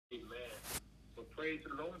Praise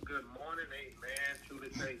the Lord. Good morning. Amen.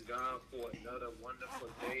 Truly thank God for another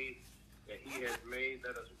wonderful day that He has made.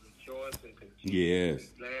 Let us rejoice and continue to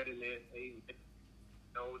be glad in it. Amen.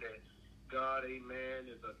 Know that God,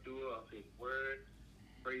 amen, is a doer of His word.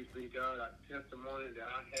 Praise be God. Our testimony that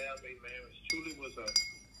I have, amen, which truly was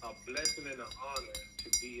a blessing and an honor to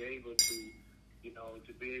be able to,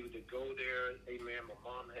 go there. Amen. My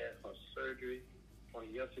mom had her surgery on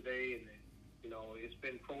yesterday, and it's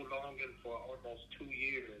been prolonging for almost 2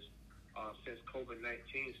 years since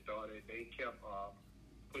COVID-19 started. They kept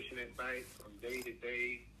pushing it back from day to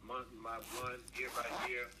day, month by month, year by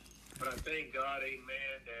year. But I thank God,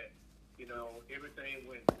 amen, that, everything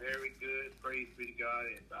went very good. Praise be to God.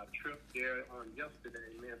 And our trip there on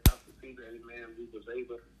yesterday, amen, Pastor Peter, amen, we was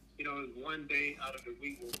able, it was one day out of the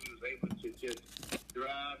week where we was able to just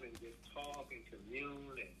drive and just talk and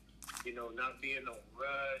commune and, not be in no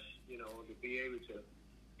rush, to be able to,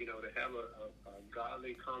 to have a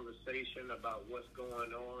godly conversation about what's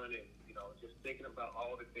going on and, just thinking about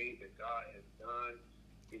all the things that God has done,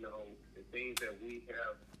 the things that we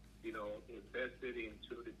have, invested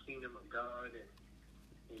into the kingdom of God and,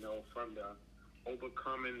 from the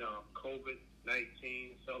overcoming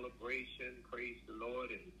COVID-19 celebration, praise the Lord,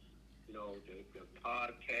 and, the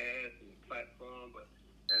podcast and the platform. But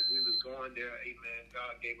as we was going there, amen,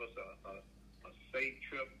 God gave us a safe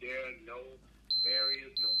trip there, no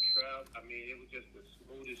barriers, no trap. I mean, it was just the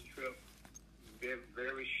smoothest trip, very,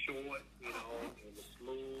 very short, it was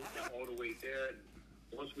smooth all the way there. And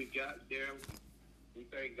once we got there, we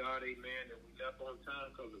thank God, amen, that we left on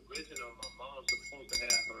time because originally my mom was supposed to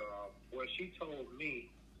have her, she told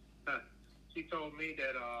me that they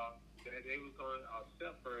were going to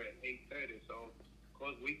accept her at 8:30. So, of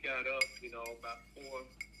course, we got up, about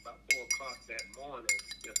 4 o'clock that morning,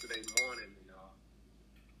 yesterday morning,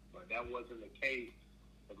 but that wasn't the case.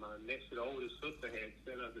 But my oldest sister had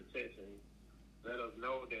sent us a text and let us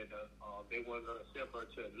know that they weren't going to accept her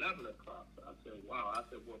till 11 o'clock. So I said, wow. I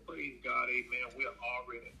said, well, praise God, amen. We're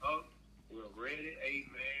already up. We're ready,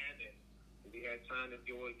 amen. And we had time to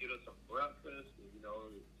go and get us some breakfast,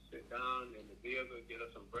 sit down in the vehicle, get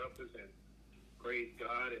us some breakfast, and praise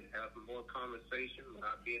God and have more conversation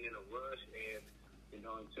without being in a rush. And,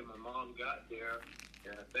 until my mom got there,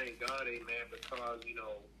 and I thank God, amen, because,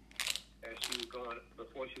 as she was going,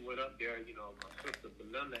 before she went up there, my sister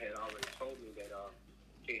Belinda had already told me that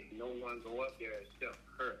can't no one go up there except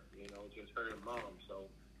her, just her and mom. So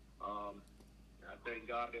I thank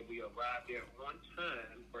God that we arrived there one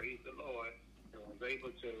time, praise the Lord, and was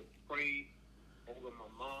able to pray over my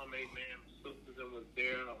mom, amen. My sister was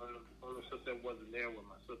there. Only sister wasn't there with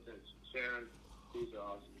my sister Sharon, who's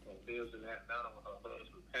lives in Atlanta with her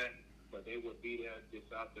husband Pat, but they would be there this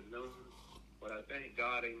afternoon. But I thank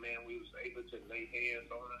God, amen, we was able to lay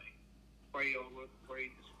hands on her, pray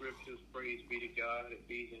the scriptures, praise be to God,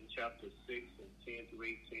 Ephesians chapter 6 and 10 through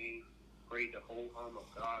 18, pray the whole arm of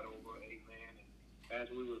God over, amen. And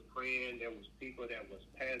as we were praying, there was people that was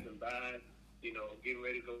passing by, getting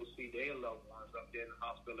ready to go see their loved ones up there in the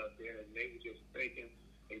hospital up there, and they were just thinking,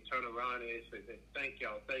 they turn around and they said, thank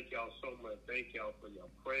y'all so much, thank y'all for your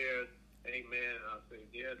prayers. Amen. I say,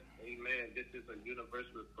 yes, amen. This is a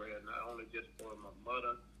universal prayer, not only just for my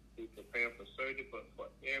mother who's preparing for surgery, but for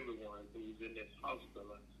everyone who's in this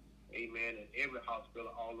hospital. Amen. In every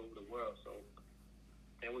hospital all over the world. So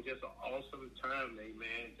it was just an awesome time,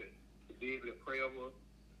 amen, to be able to pray over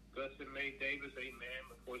Gussie Mae Davis, amen,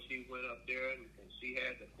 before she went up there, and she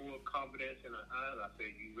had the full confidence in her eyes. I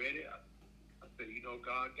said, you ready? I said,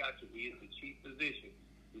 God got you. He is the chief physician.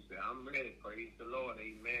 He said, I'm ready. Praise the Lord.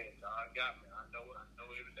 Amen. God got me. I know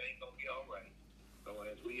everything's going to be all right. So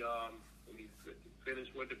as we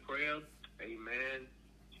finished with the prayer, amen,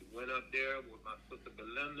 she went up there with my sister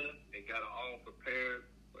Belinda. They got her all prepared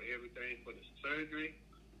for everything for the surgery.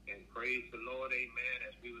 And praise the Lord, amen.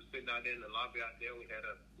 As we were sitting out there in the lobby out there, we had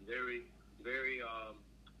a very, very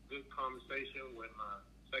good conversation with my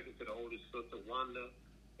second to the oldest sister, Wanda.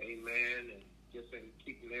 Amen. And just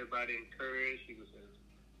keeping everybody encouraged. She was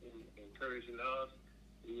encouraging us.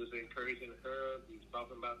 He was encouraging her. He was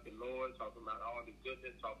talking about the Lord, talking about all the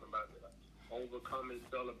goodness, talking about the overcoming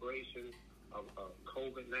celebration of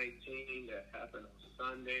COVID-19 that happened on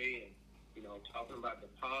Sunday, and talking about the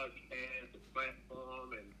podcast, the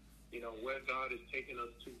platform, and where God is taking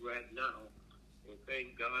us to right now. And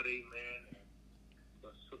thank God, amen.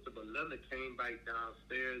 My sister Belinda came back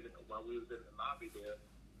downstairs while we was in the lobby there,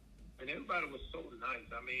 and everybody was so nice.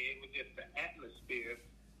 I mean, it was just the atmosphere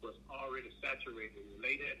was already saturated. We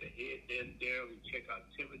laid at the head desk there. We check our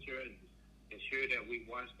temperature and ensure that we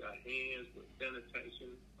washed our hands with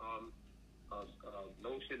sanitation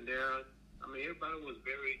lotion there. I mean, everybody was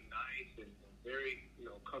very nice and very,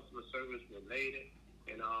 customer service related.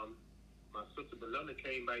 And my sister Belinda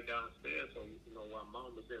came back downstairs, so, while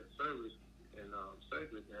Mom was at service and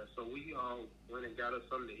surgery there. So we all went and got us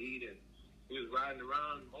something to eat, and we was riding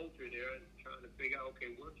around Moultrie there and trying to figure out,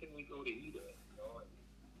 okay, where can we go to eat at? And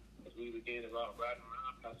as we began to riding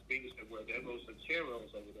around, Pastor Stephen said, well, there goes some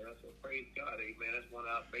Cheros over there. So praise God, amen. That's one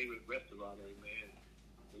of our favorite restaurants, amen.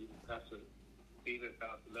 Pastor Stephen,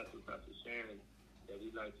 Pastor Leslie, Pastor Sharon, that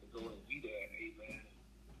we like to go and eat at, amen.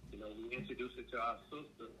 We introduced it to our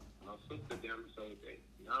sister them, so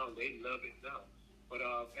now they love it now. But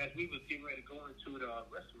as we was getting ready to go into the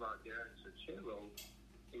restaurant there in Sachero,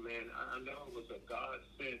 amen, I know it was a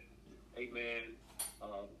God-sent, amen,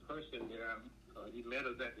 person there. He met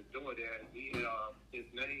us at the door there. He had he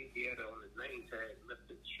had on his name tag,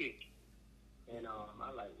 Mr. Chick. And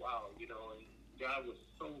I like, wow, God was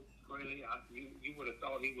so friendly. You would have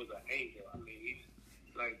thought he was an angel. I mean, he's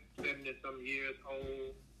like 70-some years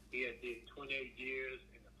old. He had did 28 years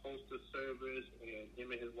in the postal service, and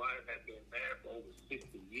him and his wife had been married for over 60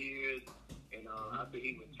 years. And after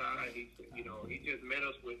he retired, he said, he just met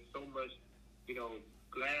us with so much,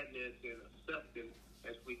 gladness and acceptance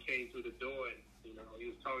as we came through the door. And, he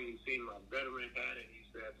was talking, he seen my veteran hat, and he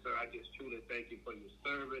said, sir, I just truly thank you for your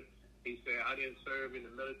service. He said, I didn't serve in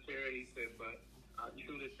the military. He said, but I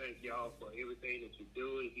truly thank y'all for everything that you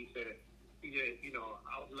do. And he said,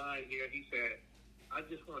 outline here, he said, I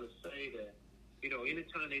just want to say that,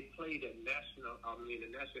 anytime they play the national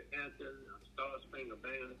anthem, Star Spangled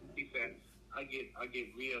Banner, he said, I get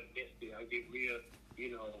real misty. I get real,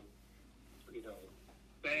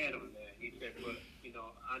 sad on that. He said, but,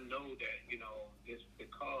 I know that, it's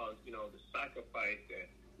because, the sacrifice that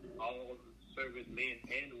all servicemen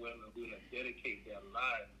and women who have dedicated their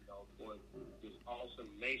lives, for this awesome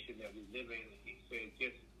nation that we live in. And he said,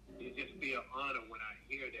 it just be an honor when I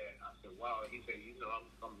hear that. I said, wow. He said,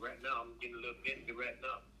 I'm right now, I'm getting a little misty right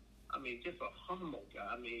now. I mean, just a humble guy.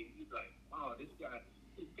 I mean, he's like, wow, this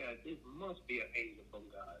must be an angel from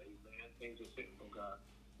God. Amen. Angel sent from God.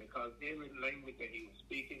 Because every language that he was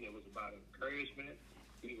speaking, it was about encouragement.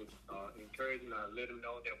 He was encouraging. I let him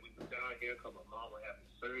know that we were down here because my mom was having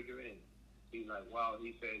surgery. And he's like, wow.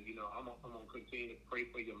 He said, I'm going to continue to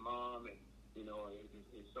pray for your mom. And,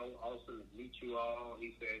 it's so awesome to meet you all.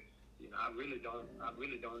 He said, I really don't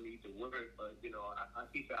need to work, but, he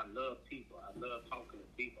said, I love people. I love talking to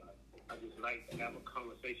people. I just like to have a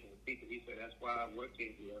conversation with people. He said, that's why I work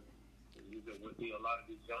in here. And he said, with a lot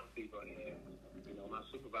of these young people, and, my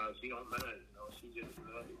supervisor, she don't mind. She just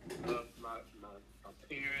loves my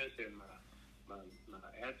appearance and my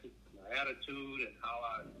attitude and how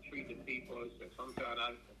I treat the people. So sometimes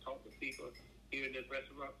I talk to people here in this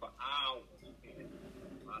restaurant for hours, and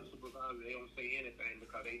my supervisor, they don't say anything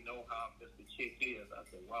because they know how Mr. Chick is. I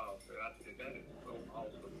said, wow, sir. I said, that is so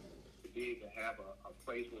awesome to be able to have a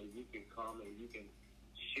place where you can come and you can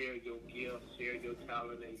share your gifts, share your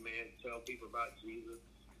talent, amen, tell people about Jesus.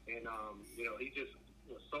 And, he just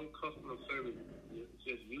was so customer service,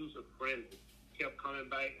 just user-friendly. Kept coming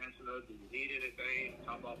back, asking us, do you need anything,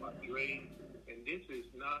 talk about my dreams. And this is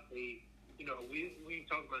not we ain't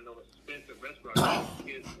talking about no expensive restaurant.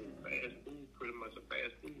 It's fast food, pretty much a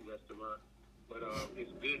fast food restaurant. But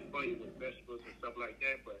it's good for you with vegetables and stuff like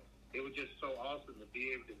that. But it was just so awesome to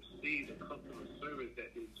be able to see the customer service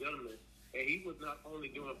that this gentleman, and he was not only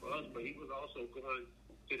doing for us, but he was also going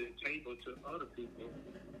to the table to other people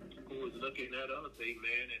who was looking at us,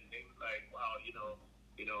 amen, and they was like, wow,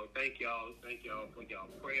 thank y'all for y'all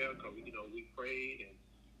prayer, because we prayed, and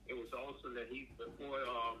it was awesome that before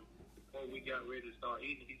we got ready to start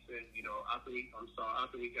eating, he said, after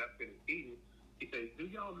we got finished eating, he said, do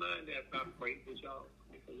y'all mind that if I pray for y'all?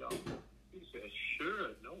 He said,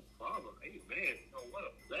 sure, no problem, amen. What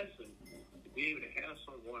a blessing to be able to have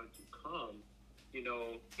someone to come, in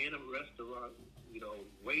a restaurant,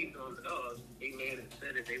 waiting on us, amen, and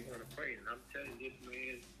said that they want to pray. And I'm telling you, this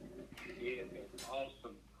man did an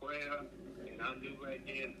awesome prayer, and I knew right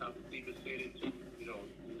then, Pastor Stephen said it too,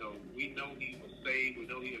 we know he was saved, we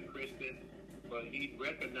know he a Christian, but he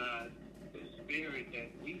recognized the spirit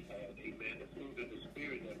that we had, amen, the fruit of the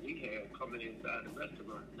spirit that we had coming inside the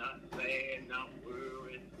restaurant, not sad, not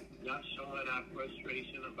worried, not showing our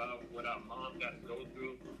frustration about what our mom got to go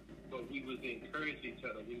through, but we was encouraging each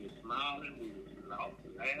other. We were smiling, we was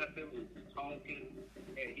laughing, we was talking,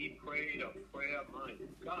 and he prayed a prayer, my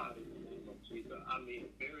God, in the name of Jesus. I mean,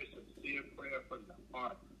 a very sincere prayer from the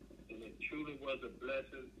heart, and it truly was a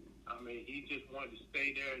blessing. I mean, he just wanted to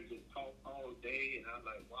stay there and just talk all day, and I'm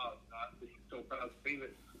like, wow, God, this is so Pastor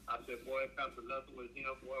Stephen. I said, boy, if Pastor Luther was here,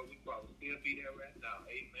 boy, we probably still be there right now.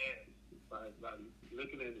 Amen. by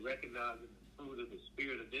looking and recognizing the fruit of the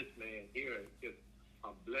Spirit of this man here. It's just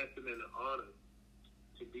a blessing and an honor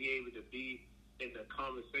to be able to be in the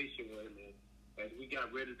conversation with him. And as we got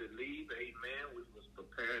ready to leave, amen, we was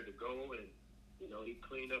prepared to go, and he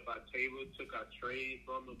cleaned up our table, took our trays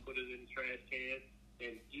from him, put it in the trash can,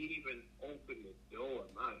 and even opened the door.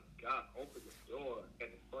 My God, opened the door at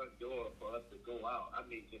the front door for us to go out. I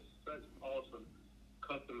mean, just such awesome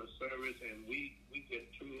customer service, and we just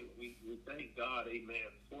truly, we thank God, amen,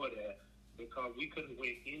 for that, because we couldn't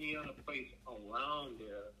went any other place around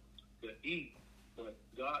there to eat, but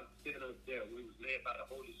God sent us there. We was led by the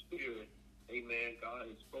Holy Spirit, amen. God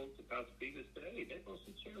has spoke to Pastor Peter and said, hey, there goes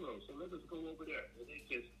some churros, so let us go over there. And it's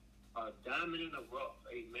just a diamond in the rough,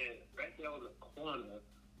 amen, right there on the corner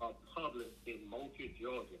of Publix in Moultrie,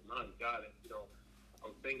 Georgia. My God, I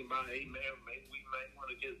was thinking about, amen, maybe we might want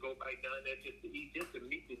to just go back down there just to eat, just to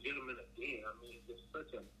meet the gentleman again. I mean, it's just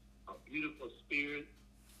such a beautiful spirit,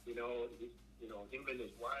 him and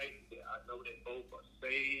his wife. I know they both are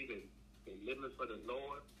saved and living for the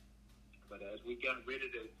Lord. But as we got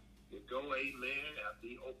ready to go, amen, after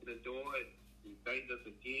he opened the door, and he thanked us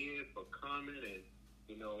again for coming and,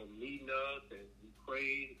 meeting us, and we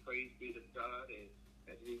prayed, praise be to God. And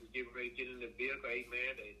as he was getting ready to get in the vehicle,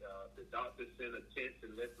 amen, the doctor sent a text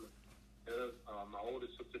and let my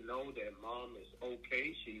older sister know that mom is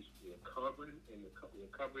okay. She's recovering in the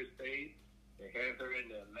recovery stage. They had her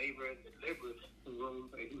in the labor and delivery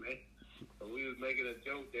room, amen. So we was making a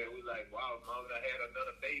joke there. We like, wow, mom, I had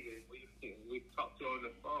another baby. We talked to her on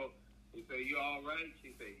the phone. We said, you all right?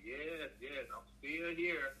 She said, yes, I'm still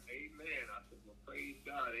here. Amen. I said, well, praise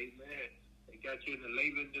God. Amen. They got you in the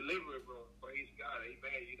labor and delivery room. Praise God.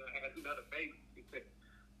 Amen. You done had another baby. She said,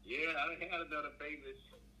 yeah, I had another baby.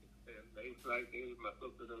 And they was like, my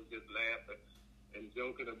sister was just laughing and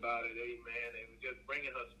joking about it. Amen. And just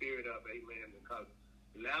bringing her spirit up. Amen. Because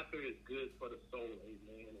laughter is good for the soul.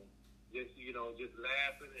 Amen. And just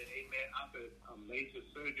laughing and, amen, after a major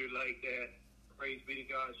surgery like that, praise be to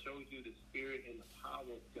God, shows you the spirit and the power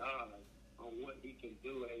of God on what he can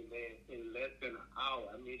do, amen, in less than an hour.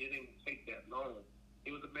 I mean, it didn't take that long.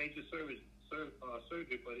 It was a major surgery,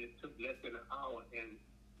 but it took less than an hour. And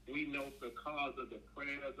we know because of the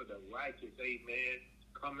prayers of the righteous, amen,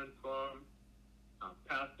 coming from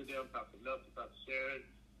Pastor Nelson, Pastor Sharon,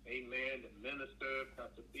 amen, the minister,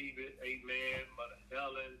 Pastor Phoebe, amen, Mother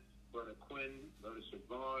Helen, Brother Quinn, Brother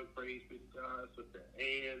Siobhan, praise be to God, Sister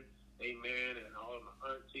Ann, amen, and all of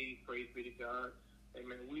my aunties, praise be to God.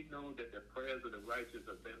 Amen. We know that the prayers of the righteous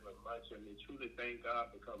have been much, and we truly thank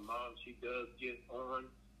God because Mom, she does get on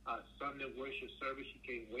our Sunday worship service. She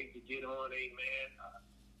can't wait to get on, amen.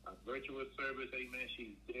 Our virtual service, amen.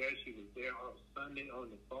 She's there. She was there on Sunday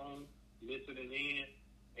on the phone, listening in,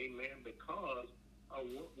 amen, because of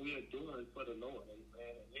what we are doing for the Lord,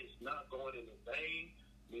 amen. And it's not going in vain.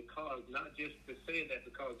 Because not just to say that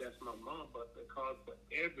because that's my mom, but because for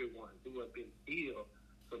everyone who have been healed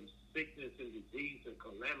from sickness and disease and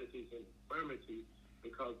calamities and infirmity,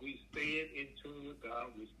 because we stand in tune with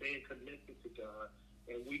God, we stand connected to God,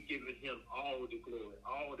 and we giving him all the glory,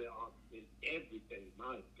 all the honor, and everything.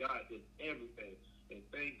 My God, is everything. And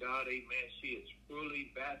thank God, amen, she is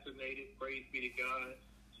fully vaccinated, praise be to God.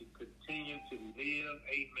 She continues to live,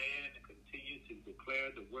 amen, and continue to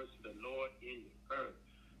declare the works of the Lord in her.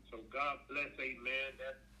 So God bless, amen.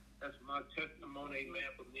 That's my testimony, amen,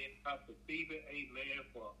 for me and Pastor Phoebe, amen,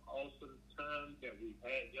 for an awesome time that we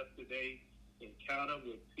had yesterday, encounter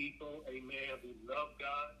with people, amen, who love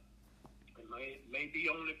God. And may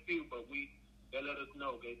be only few, but they let us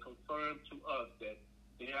know, they confirm to us that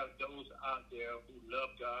there are those out there who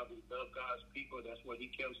love God, who love God's people. That's what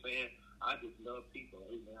he kept saying. I just love people,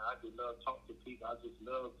 amen. I just love to talk to people. I just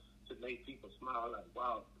love to make people smile like,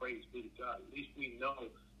 wow, praise be to God. At least we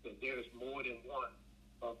know that there is more than one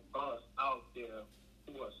of us out there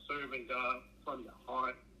who are serving God from the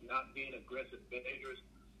heart, not being aggressive beggars,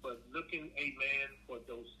 but looking, amen, for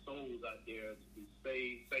those souls out there to be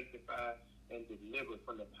saved, sanctified, and delivered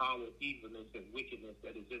from the power of evilness and wickedness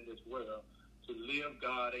that is in this world, to live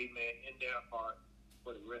God, amen, in their heart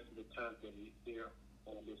for the rest of the time that he's here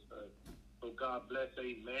on this earth. So God bless,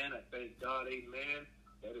 amen. I thank God, amen.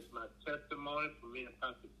 That is my testimony for me and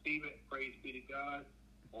Pastor Stephen. Praise be to God.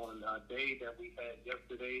 On our day that we had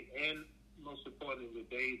yesterday, and most importantly, the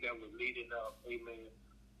days that were leading up, amen,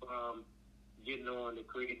 from getting on to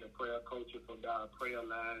creating a prayer culture from our prayer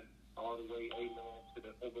line all the way, amen, to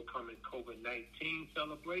the overcoming COVID-19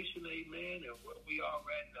 celebration, amen, and where we are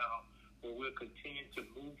right now, where we'll continue to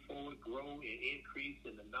move forward, grow, and increase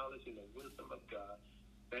in the knowledge and the wisdom of God.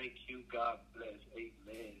 Thank you. God bless.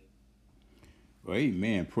 Amen. Well,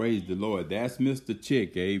 amen. Praise the Lord. That's Mr.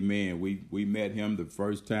 Chick. Amen. We met him the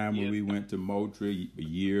first time when we went to Moultrie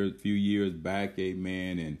a few years back.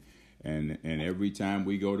 Amen. And every time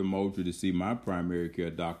we go to Moultrie to see my primary care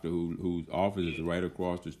doctor, whose office is right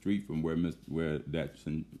across the street from where that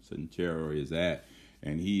Sanchero is at.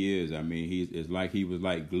 And he is. I mean, it's like he was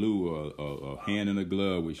like glue, a hand in a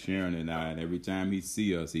glove with Sharon and I. And every time he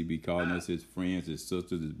see us, he be calling us his friends, his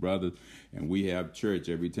sisters, his brothers. And we have church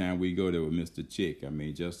every time we go there with Mr. Chick. I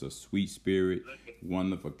mean, just a sweet spirit,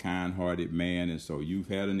 wonderful, kind-hearted man. And so you've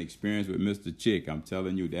had an experience with Mr. Chick. I'm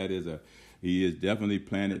telling you, he is definitely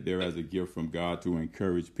planted there as a gift from God to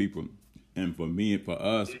encourage people. And for me and for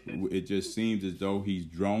us, it just seems as though he's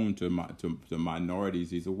drawn to minorities.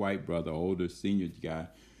 He's a white brother, older senior guy,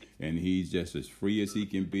 and he's just as free as he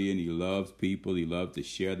can be. And he loves people. He loves to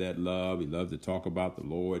share that love. He loves to talk about the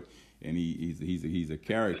Lord. And he's a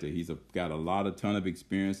character. Got a ton of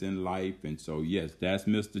experience in life. And so yes, that's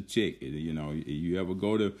Mr. Chick. You know, you ever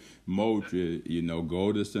go to Moultrie, you know,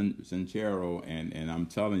 go to Sanchero, and I'm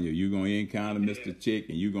telling you, you're gonna encounter Mr. Chick,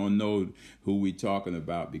 and you're gonna know who we talking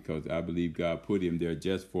about, because I believe God put him there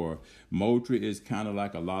just for. Moultrie is kind of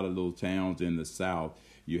like a lot of little towns in the South.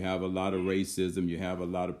 You have a lot of racism, you have a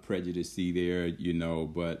lot of prejudice there, you know,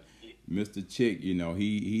 but Mr. Chick, you know,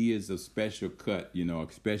 he is a special cut, you know,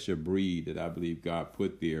 a special breed that I believe God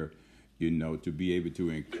put there, you know, to be able to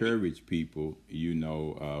encourage people, you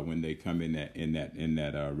know, when they come in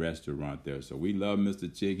that restaurant there. So we love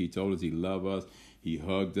Mr. Chick. He told us he loved us. He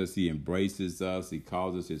hugged us. He embraces us. He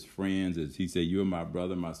calls us his friends. As he said, "You're my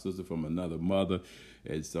brother, my sister from another mother."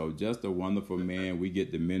 And so just a wonderful man. We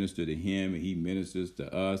get to minister to him, and he ministers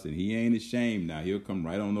to us, and he ain't ashamed now. He'll come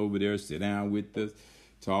right on over there, sit down with us,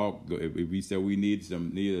 talk. If we say we need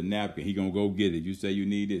a napkin, he gonna go get it. You say you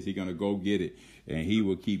need this, he gonna go get it, and he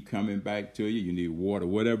will keep coming back to you. You need water,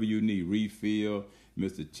 whatever you need, refill.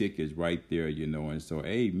 Mr. Chick is right there, you know. And so,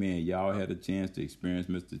 man, y'all had a chance to experience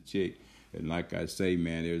Mr. Chick. And like I say,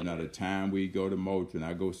 man, there's not a time we go to Moultrie, and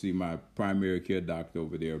I go see my primary care doctor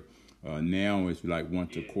over there. Now it's like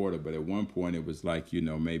once a quarter, but at one point it was like, you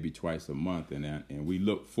know, maybe twice a month, and we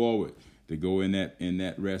look forward to go in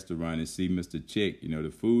that restaurant and see Mr. Chick. You know,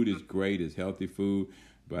 the food is great, it's healthy food,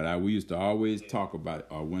 but we used to always talk about,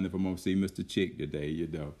 I wonder if I'm going to see Mr. Chick today, you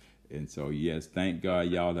know. And so, yes, thank God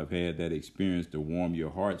y'all have had that experience to warm your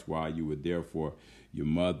hearts while you were there for your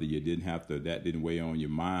mother. You didn't have to, that didn't weigh on your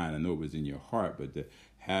mind. I know it was in your heart, but to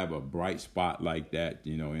have a bright spot like that,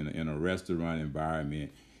 you know, in a restaurant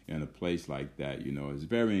environment, in a place like that, you know, it's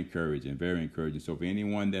very encouraging, very encouraging. So for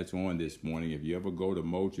anyone that's on this morning, if you ever go to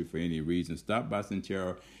Moultrie for any reason, stop by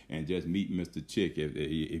Sanchero and just meet Mr. Chick.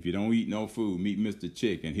 If you don't eat no food, meet Mr.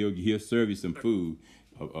 Chick, and he'll serve you some food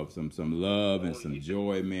of some love and some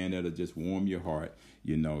joy, man, that'll just warm your heart,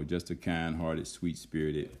 you know, just a kind-hearted,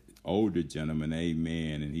 sweet-spirited older gentleman,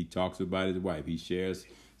 amen. And he talks about his wife. He shares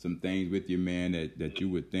some things with you, man, that you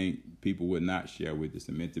would think people would not share with you,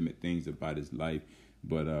 some intimate things about his life.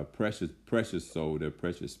 But precious soul, they're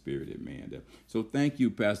precious spirited, man. So thank you,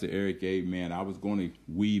 Pastor Eric, amen. I was going to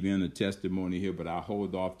weave in a testimony here, but I'll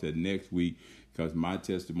hold off to next week because my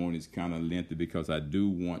testimony is kind of lengthy, because I do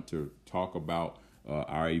want to talk about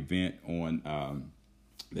our event on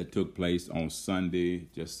that took place on Sunday,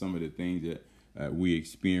 just some of the things that we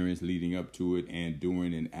experienced leading up to it and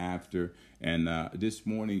during and after. And this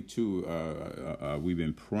morning, too, we've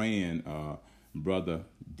been praying, Brother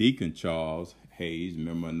Deacon Charles Hayes,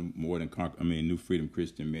 member of New Freedom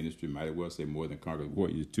Christian Ministry, might as well say More Than Conquerors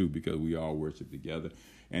Warriors too, because we all worship together.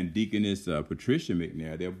 And Deaconess Patricia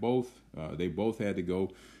McNair, they both had to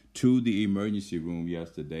go to the emergency room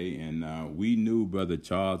yesterday, and we knew Brother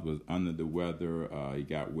Charles was under the weather. He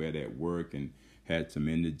got wet at work and had some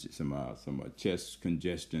chest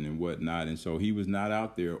congestion and whatnot, and so he was not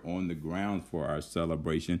out there on the ground for our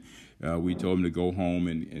celebration. We told him to go home,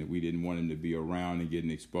 and we didn't want him to be around and getting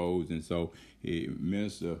exposed. And so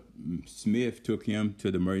Minister Smith took him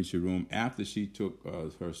to the emergency room after she took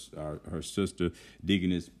her sister,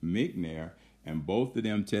 Deaconess McNair, and both of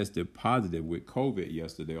them tested positive with COVID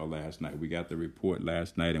yesterday or last night. We got the report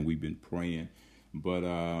last night, and we've been praying. But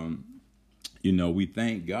you know, we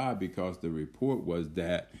thank God, because the report was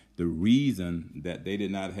that the reason that they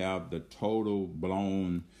did not have the total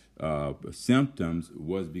blown symptoms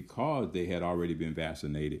was because they had already been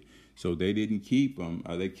vaccinated. So they didn't keep them.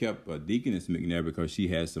 They kept Deaconess McNair because she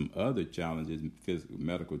had some other challenges, physical,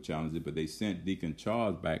 medical challenges, but they sent Deacon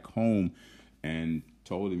Charles back home and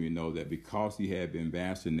told him, you know, that because he had been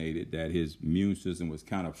vaccinated, that his immune system was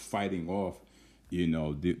kind of fighting off, you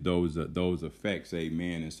know, those effects,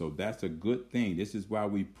 amen. And so that's a good thing. This is why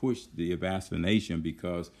we push the vaccination,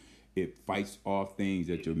 because it fights off things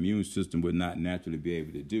that your immune system would not naturally be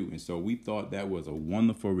able to do. And so we thought that was a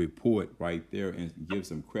wonderful report right there, and give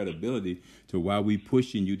some credibility to why we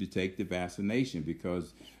pushing you to take the vaccination,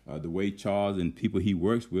 because the way Charles and people he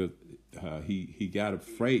works with, he got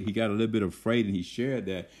afraid. He got a little bit afraid, and he shared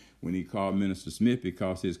that when he called Minister Smith,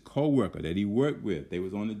 because his coworker that he worked with, they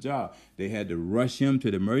was on the job, they had to rush him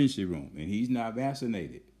to the emergency room, and he's not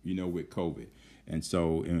vaccinated, with COVID. And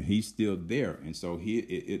so, and he's still there. And so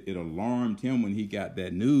it alarmed him when he got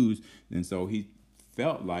that news. And so he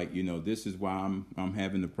felt like, this is why I'm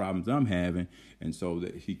having the problems I'm having. And so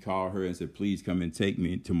that he called her and said, please come and take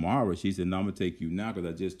me tomorrow. She said, no, I'm going to take you now because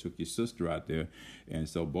I just took your sister out there. And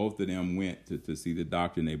so both of them went to see the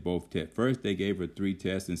doctor, and they both tested. First, they gave her 3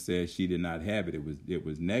 tests and said she did not have it. It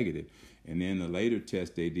was negative. And then the later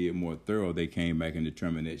test they did more thorough, they came back and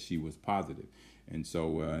determined that she was positive. And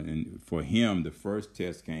so, and for him, the first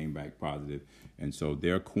test came back positive. And so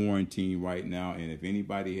they're quarantined right now. And if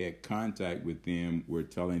anybody had contact with them, we're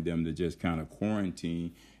telling them to just kind of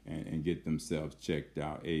quarantine and get themselves checked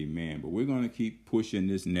out. Amen. But we're going to keep pushing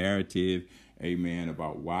this narrative, amen,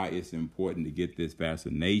 about why it's important to get this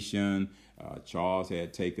vaccination. Charles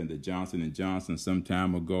had taken the Johnson & Johnson some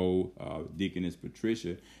time ago. Deaconess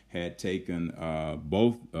Patricia had taken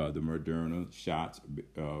both the Moderna shots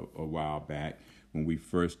a while back, when we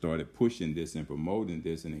first started pushing this and promoting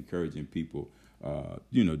this and encouraging people,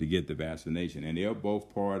 to get the vaccination. And they're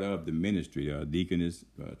both part of the ministry. Deaconess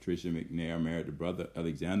Tricia McNair married to brother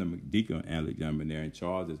Deacon Alexander McNair, and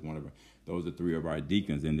Charles is one of our, those are 3 of our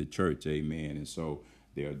deacons in the church, amen. And so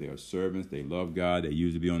they're servants. They love God. They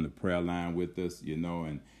usually be on the prayer line with us,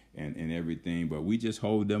 and everything. But we just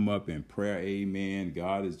hold them up in prayer, amen.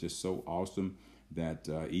 God is just so awesome that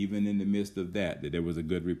even in the midst of that there was a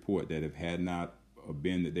good report that if had not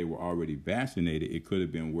been that they were already vaccinated, it could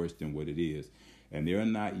have been worse than what it is. And they're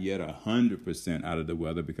not yet 100% out of the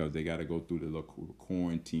weather because they got to go through the little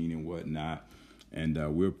quarantine and whatnot. And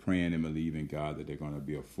we're praying and believing God that they're going to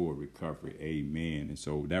be a full recovery. Amen. And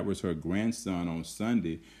so that was her grandson on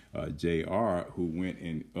Sunday, JR, who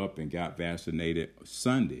went up and got vaccinated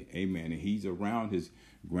Sunday. Amen. And he's around his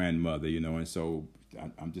grandmother, and so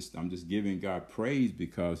I'm just giving God praise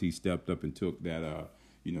because he stepped up and took that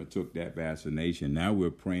took that vaccination. Now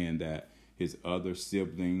we're praying that his other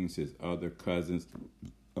siblings, his other cousins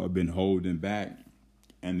have been holding back,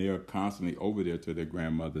 and they're constantly over there to their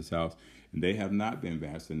grandmother's house, and they have not been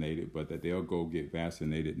vaccinated, but that they'll go get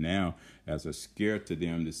vaccinated now as a scare to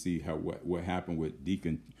them to see what happened with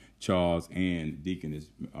Deacon Charles and Deaconess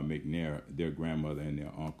McNair, their grandmother and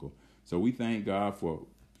their uncle. So we thank God for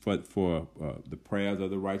the prayers of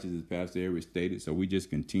the righteous, as Pastor Eric stated. So we just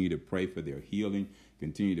continue to pray for their healing,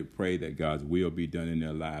 continue to pray that God's will be done in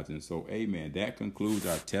their lives. And so, amen. That concludes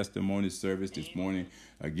our testimony service this morning.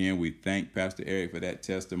 Again, we thank Pastor Eric for that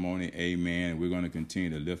testimony. Amen. We're going to continue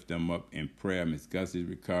to lift them up in prayer. Miss Gussie's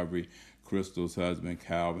recovery, Crystal's husband,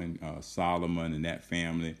 Calvin, Solomon, and that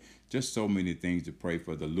family. Just so many things to pray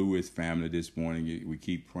for. The Lewis family this morning, we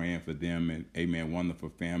keep praying for them. And amen, wonderful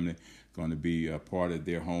family. Going to be a part of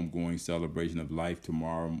their homegoing celebration of life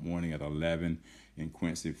tomorrow morning at 11 in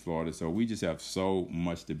Quincy, Florida. So we just have so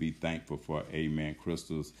much to be thankful for. Amen.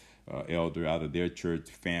 Crystal's elder out of their church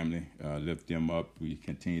family, lift them up. We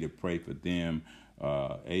continue to pray for them.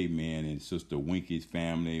 Amen. And Sister Winky's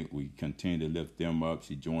family, we continue to lift them up.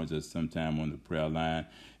 She joins us sometime on the prayer line.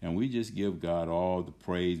 And we just give God all the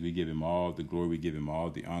praise. We give him all the glory. We give him all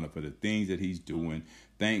the honor for the things that he's doing.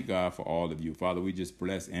 Thank God for all of you. Father, we just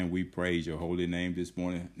bless and we praise your holy name this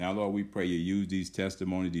morning. Now, Lord, we pray you use these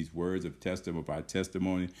testimonies, these words of our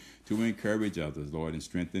testimony to encourage others, Lord, and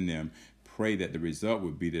strengthen them. Pray that the result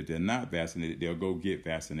would be that they're not vaccinated, they'll go get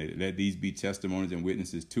vaccinated. Let these be testimonies and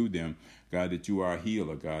witnesses to them, God, that you are a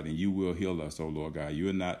healer, God, and you will heal us, oh Lord God. You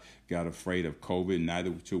are not, God, afraid of COVID,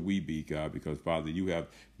 neither should we be, God, because, Father, you have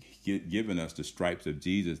given us the stripes of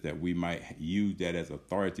Jesus that we might use that as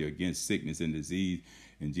authority against sickness and disease.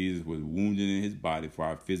 And Jesus was wounded in his body for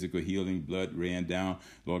our physical healing. Blood ran down,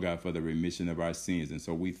 Lord God, for the remission of our sins. And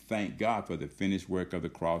so we thank God for the finished work of the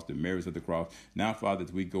cross, the merits of the cross. Now, Father,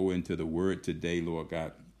 as we go into the word today, Lord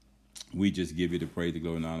God, we just give you the praise, the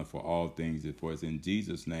glory, and honor for all things. For it's in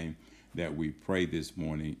Jesus' name that we pray this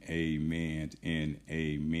morning. Amen and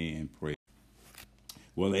amen. Praise.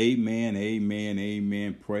 Well, amen, amen,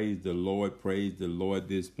 amen. Praise the Lord. Praise the Lord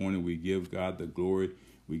this morning. We give God the glory.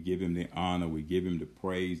 We give him the honor. We give him the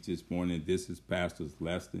praise this morning. This is Pastors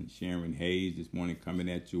Lester and Sharon Hayes this morning coming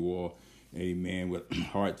at you all, amen, with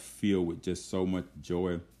hearts filled with just so much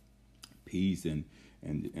joy, peace, and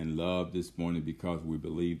love this morning, because we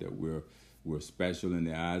believe that we're We're special in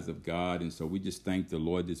the eyes of God. And so we just thank the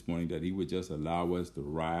Lord this morning that he would just allow us to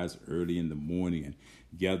rise early in the morning and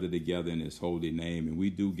gather together in his holy name. And we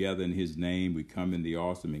do gather in his name. We come in the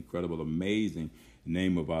awesome, incredible, amazing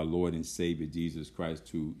name of our Lord and Savior Jesus Christ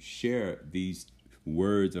to share these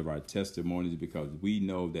words of our testimonies, because we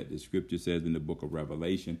know that the scripture says in the book of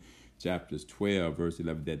Revelation, chapters 12, verse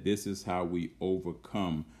 11, that this is how we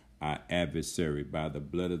overcome our adversary, by the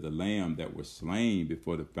blood of the Lamb that was slain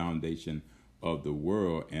before the foundation of the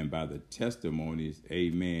world, and by the testimonies,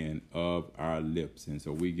 amen, of our lips. And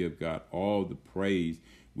so we give God all the praise,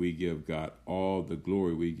 we give God all the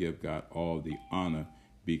glory, we give God all the honor,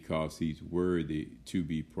 because he's worthy to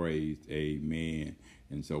be praised, amen.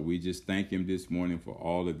 And so we just thank him this morning for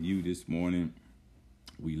all of you this morning.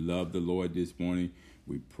 We love the Lord this morning.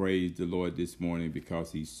 We praise the Lord this morning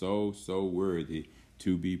because he's so worthy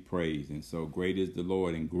to be praised. And so great is the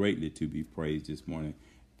Lord and greatly to be praised this morning.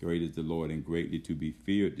 Great is the Lord and greatly to be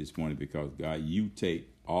feared this morning, because God, you take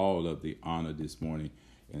all of the honor this morning.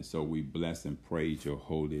 And so we bless and praise your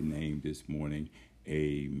holy name this morning.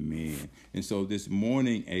 Amen. And so this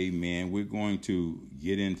morning, amen, we're going to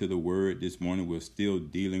get into the word this morning. We're still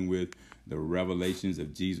dealing with the revelations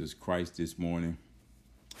of Jesus Christ this morning.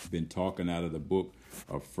 I've been talking out of the book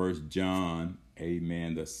of 1 John,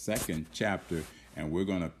 amen, the 2nd chapter. And we're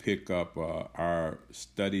going to pick up our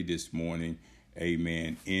study this morning,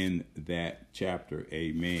 amen, in that chapter,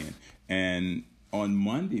 amen. And on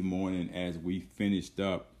Monday morning, as we finished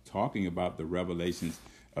up talking about the revelations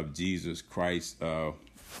of Jesus Christ,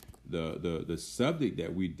 the subject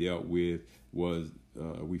that we dealt with was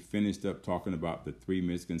we finished up talking about the 3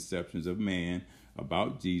 misconceptions of man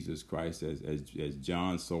about Jesus Christ, as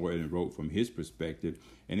John saw it and wrote from his perspective.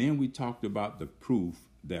 And then we talked about the proof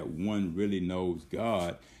that one really knows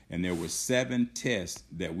God. And there were 7 tests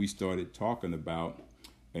that we started talking about,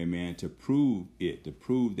 amen, to prove it, to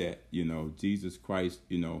prove that, Jesus Christ,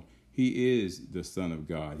 he is the Son of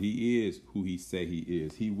God. He is who he said he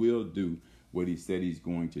is. He will do what he said he's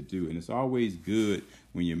going to do. And it's always good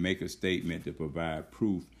when you make a statement to provide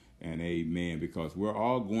proof, and amen, because we're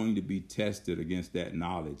all going to be tested against that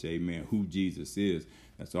knowledge, amen, who Jesus is.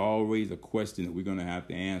 That's always a question that we're going to have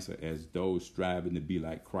to answer as those striving to be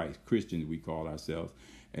like Christ. Christians, we call ourselves,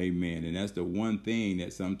 amen. And that's the one thing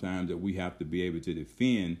that sometimes that we have to be able to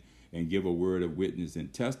defend and give a word of witness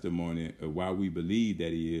and testimony of why we believe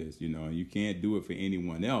that he is, and you can't do it for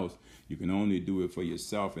anyone else. You can only do it for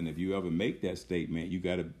yourself. And if you ever make that statement, you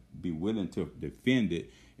got to be willing to defend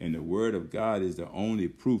it. And the word of God is the only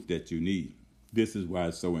proof that you need. This is why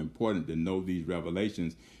it's so important to know these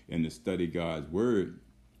revelations and to study God's word,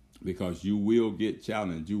 because you will get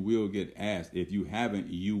challenged. You will get asked. If you haven't,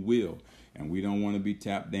 you will. And we don't want to be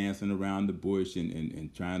tap dancing around the bush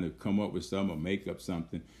and trying to come up with something or make up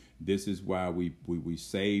something. This is why we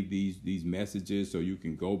save these messages, so you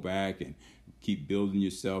can go back and keep building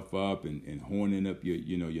yourself up and honing up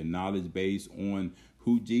your knowledge base on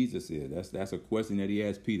who Jesus is. That's a question that he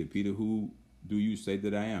asked Peter. Peter, who do you say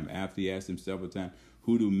that I am? After he asked him several times,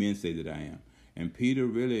 who do men say that I am? And Peter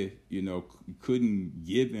really, couldn't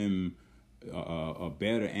give him a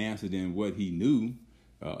better answer than what he knew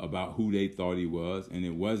about who they thought he was. And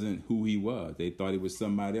it wasn't who he was. They thought he was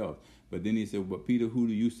somebody else. But then he said, but Peter, who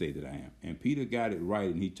do you say that I am? And Peter got it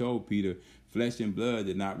right. And he told Peter, flesh and blood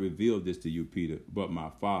did not reveal this to you, Peter, but my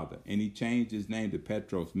Father. And he changed his name to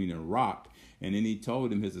Petros, meaning rock. And then he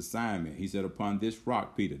told him his assignment. He said, upon this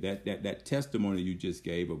rock, Peter, that testimony you just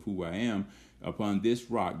gave of who I am, upon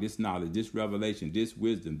this rock, this knowledge, this revelation, this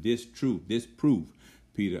wisdom, this truth, this proof,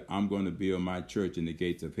 Peter, I'm going to build my church, and the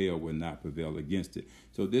gates of hell will not prevail against it.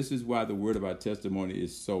 So this is why the word of our testimony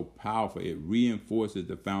is so powerful. It reinforces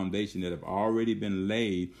the foundation that have already been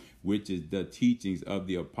laid, which is the teachings of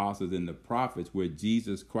the apostles and the prophets, where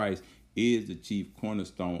Jesus Christ is the chief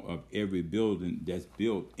cornerstone of every building that's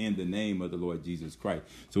built in the name of the Lord Jesus Christ.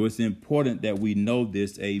 So it's important that we know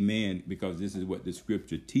this, amen, because this is what the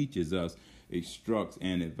scripture teaches us, instructs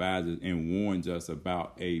and advises and warns us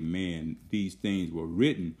about, amen. These things were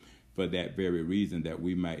written for that very reason, that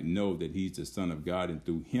we might know that he's the Son of God, and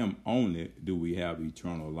through him only do we have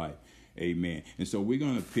eternal life. Amen. And so we're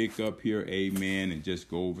going to pick up here, amen, and just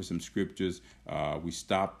go over some scriptures. We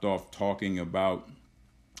stopped off talking about,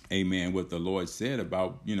 amen, what the Lord said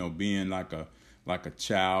about, being like a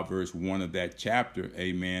child. Verse 1 of that chapter,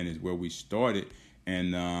 amen, is where we started.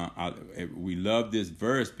 And we love this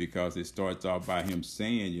verse because it starts off by him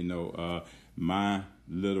saying, my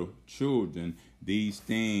little children, these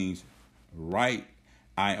things write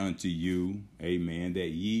I unto you, amen, that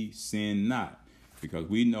ye sin not. Because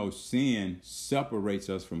we know sin separates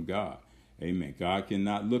us from God. Amen. God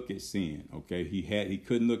cannot look at sin. Okay. He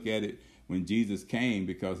couldn't look at it when Jesus came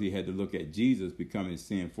because he had to look at Jesus becoming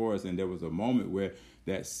sin for us. And there was a moment where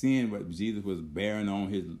that sin, what Jesus was bearing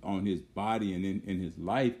on his body and in his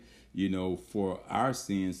life, for our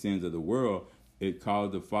sins of the world, it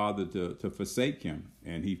caused the Father to forsake him.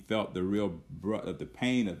 And he felt the real brunt of the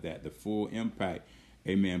pain of that, the full impact.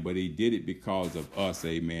 Amen. But he did it because of us.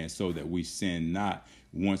 Amen. So that we sin not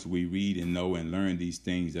once we read and know and learn these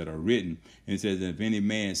things that are written. And it says, if any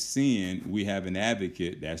man sin, we have an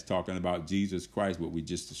advocate. That's talking about Jesus Christ, what we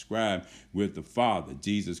just described, with the Father.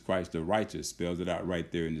 Jesus Christ the righteous spells it out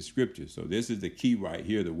right there in the scripture. So this is the key right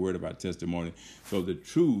here, the word about testimony. So the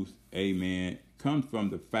truth, amen, comes from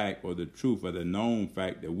the fact or the truth or the known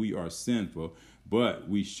fact that we are sinful, but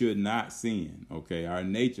we should not sin. Okay, our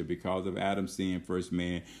nature, because of Adam's sin, first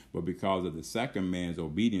man, but because of the second man's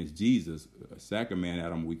obedience, Jesus, second man,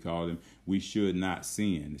 Adam, we call him, we should not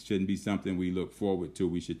sin. It shouldn't be something we look forward to.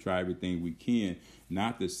 We should try everything we can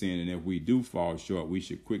not to sin. And if we do fall short, we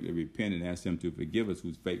should quickly repent and ask him to forgive us,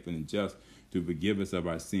 who's faithful and just, to forgive us of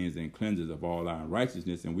our sins and cleanse us of all our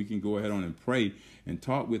unrighteousness. And we can go ahead on and pray and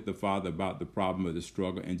talk with the Father about the problem of the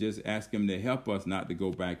struggle and just ask him to help us not to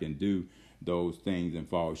go back and do those things and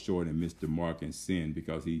fall short and miss the mark and sin,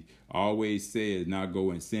 because he always says not go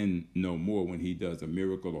and sin no more. When he does a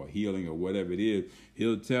miracle or healing or whatever it is,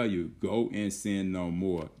 he'll tell you, go and sin no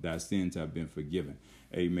more. Thy sins have been forgiven.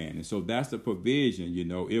 Amen. And so that's the provision.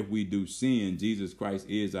 If we do sin, Jesus Christ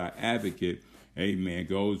is our advocate. Amen.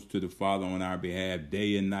 Goes to the Father on our behalf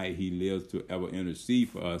day and night. He lives to ever intercede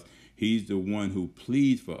for us. He's the one who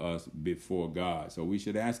pleads for us before God. So we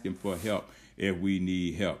should ask him for help if we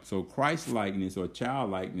need help. So Christ-likeness or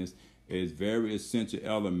childlikeness is very essential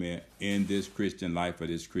element in this Christian life or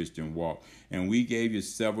this Christian walk. And we gave you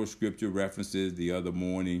several scripture references the other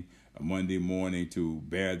morning, Monday morning, to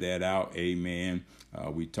bear that out. Amen.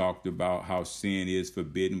 We talked about how sin is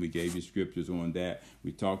forbidden. We gave you scriptures on that.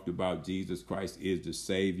 We talked about Jesus Christ is the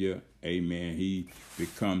Savior. Amen. He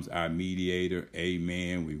becomes our mediator.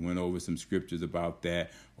 Amen. We went over some scriptures about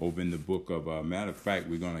that over in the book of, matter of fact,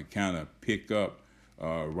 we're going to kind of pick up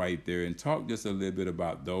right there and talk just a little bit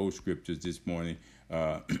about those scriptures this morning.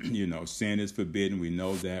 Sin is forbidden. We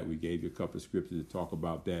know that. We gave you a couple of scriptures to talk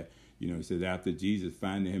about that. It says, after Jesus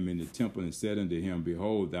finding him in the temple and said unto him,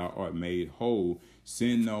 behold, thou art made whole.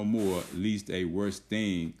 Sin no more, lest a worse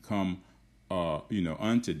thing come,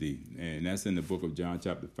 unto thee. And that's in the book of John,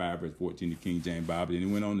 chapter 5, verse 14, the King James Bible. And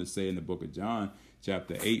he went on to say in the book of John,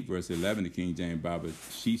 chapter 8, verse 11, the King James Bible,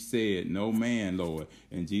 she said, no man, Lord.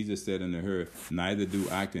 And Jesus said unto her, neither do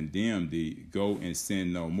I condemn thee. Go and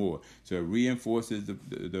sin no more. So it reinforces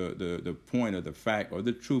the point or the fact or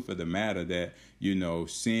the truth of the matter that,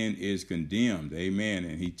 sin is condemned. Amen.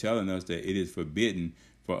 And he's telling us that it is forbidden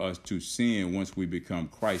for us to sin once we become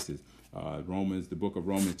Christ's. The book of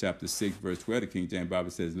Romans, chapter 6, verse 12, the King James Bible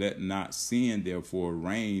says, let not sin, therefore,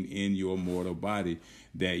 reign in your mortal body,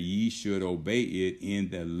 that ye should obey it in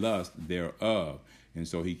the lust thereof. And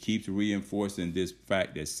so he keeps reinforcing this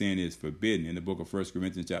fact that sin is forbidden. In the book of 1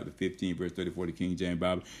 Corinthians, chapter 15, verse 34, the King James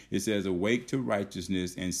Bible, it says, awake to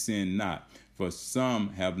righteousness and sin not. For some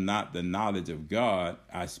have not the knowledge of God.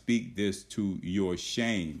 I speak this to your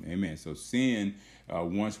shame. Amen. So sin,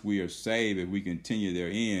 once we are saved, if we continue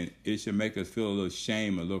therein, it should make us feel a little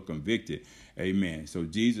shame, a little convicted. Amen. So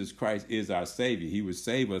Jesus Christ is our Savior. He would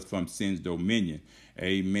save us from sin's dominion.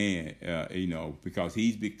 Amen. Because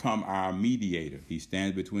he's become our mediator. He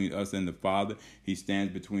stands between us and the Father. He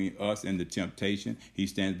stands between us and the temptation. He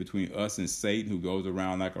stands between us and Satan, who goes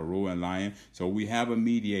around like a roaring lion. So we have a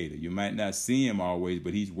mediator. You might not see him always,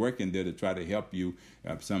 but he's working there to try to help you,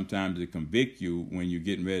 sometimes to convict you when you're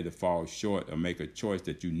getting ready to fall short or make a choice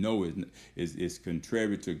that is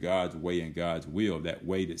contrary to God's way and God's will, that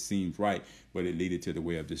way that seems right, but it leaded to the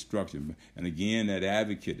way of destruction. And again, that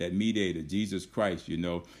advocate, that mediator, Jesus Christ, in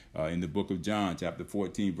the book of John, chapter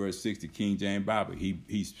 14, verse 6, the King James Bible,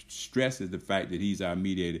 he stresses the fact that he's our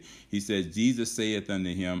mediator. He says, Jesus saith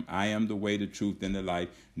unto him, I am the way, the truth, and the life.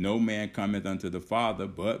 No man cometh unto the Father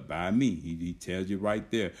but by me. He tells you right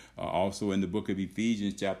there. Also in the book of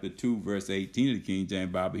Ephesians, chapter 2, verse 18 of the King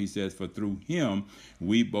James Bible, he says, for through him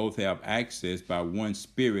we both have access by one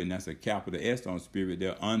Spirit, and that's a capital S on Spirit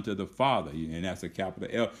there, unto the Father. And that's a capital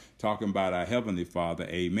L talking about our Heavenly Father.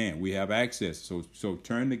 Amen. We have access. So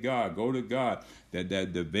turn to God. Go to God. That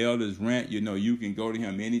the veil is rent. You can go to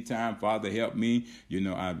him anytime. Father, help me.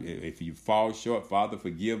 If you fall short, Father,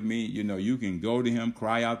 forgive me. You can go to him,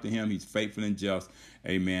 cry out to him. He's faithful and just,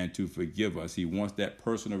 amen, to forgive us. He wants that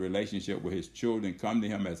personal relationship with his children. Come to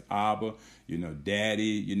him as Abba, Daddy,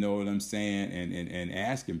 you know what I'm saying? And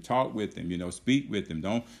ask him, talk with him, speak with him.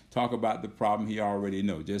 Don't talk about the problem he already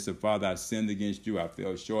knows. Just say, Father, I sinned against you. I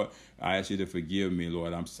fell short. I ask you to forgive me,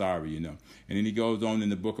 Lord. I'm sorry, And then he goes on in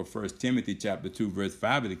the book of 1 Timothy chapter 2, verse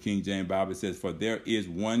 5 of the King James Bible. It says, for there is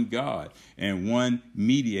one God and one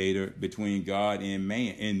mediator between God and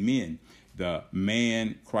men, the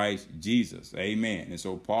man Christ Jesus. Amen. And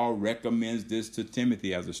so Paul recommends this to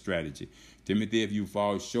Timothy as a strategy. Timothy, if you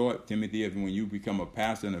fall short, Timothy, when you become a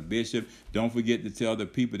pastor and a bishop, don't forget to tell the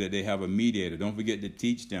people that they have a mediator. Don't forget to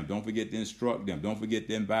teach them. Don't forget to instruct them. Don't forget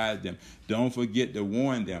to advise them. Don't forget to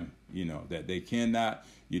warn them, that they cannot,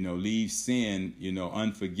 leave sin,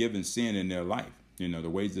 unforgiven sin in their life. The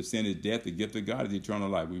wages of sin is death. The gift of God is eternal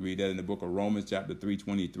life. We read that in the book of Romans, chapter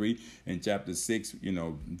 3:23, and chapter 6,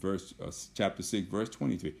 chapter 6, verse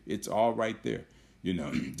 23. It's all right there,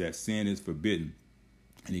 that sin is forbidden.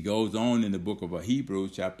 And he goes on in the book of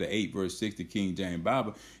Hebrews, chapter 8, verse 6, the King James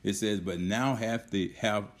Bible. It says, but now have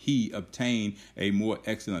he obtained a more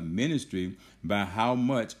excellent ministry, by how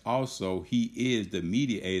much also he is the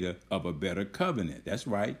mediator of a better covenant. That's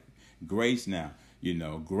right. Grace now.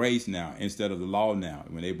 Grace now instead of the law now.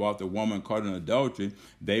 When they brought the woman caught in adultery,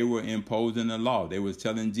 they were imposing the law. They was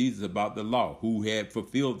telling Jesus about the law, who had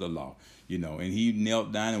fulfilled the law. And he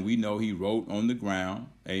knelt down, and we know he wrote on the ground,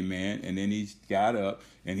 amen, and then he got up,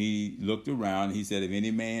 and he looked around, and he said, if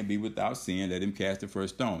any man be without sin, let him cast the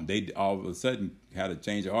first stone. They all of a sudden had a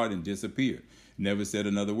change of heart and disappeared, never said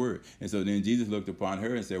another word. And so then Jesus looked upon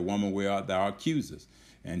her and said, woman, where art thou accusers?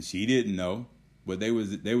 And she didn't know, but they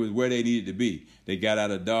was where they needed to be. They got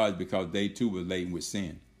out of Dodge because they too was laden with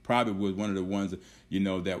sin. Probably was one of the ones,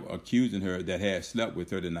 that were accusing her that had slept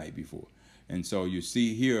with her the night before. And so you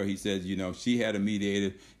see here, he says, she had a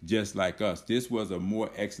mediator just like us. This was a more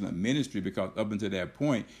excellent ministry because up until that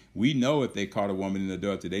point, we know if they caught a woman in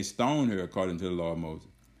adultery, they stoned her according to the law of Moses.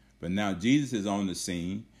 But now Jesus is on the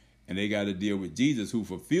scene, and they got to deal with Jesus who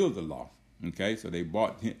fulfilled the law. Okay, so they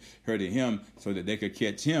brought her to him so that they could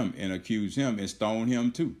catch him and accuse him and stone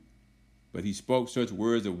him too. But he spoke such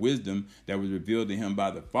words of wisdom that was revealed to him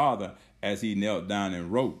by the Father as he knelt down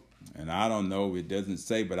and wrote. And I don't know, it doesn't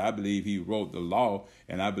say, but I believe he wrote the law,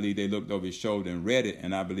 and I believe they looked over his shoulder and read it,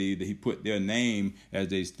 and I believe that he put their name as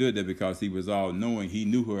they stood there because he was all-knowing. He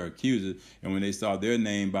knew her accusers, and when they saw their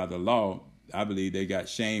name by the law, I believe they got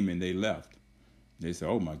shame and they left. They said,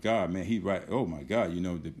 oh, my God, man, he's right. Oh, my God,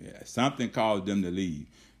 something caused them to leave.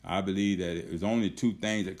 I believe that it was only two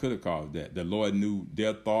things that could have caused that. The Lord knew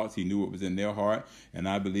their thoughts. He knew what was in their heart. And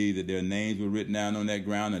I believe that their names were written down on that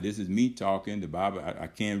ground. Now, this is me talking. The Bible, I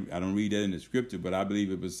don't read that in the scripture, but I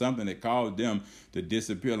believe it was something that caused them to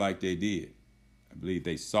disappear like they did. I believe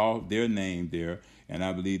they saw their name there, and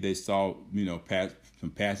I believe they saw,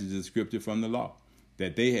 some passages of scripture from the law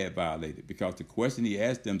that they had violated. Because the question he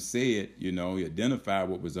asked them said, he identified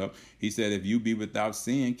what was up. He said, if you be without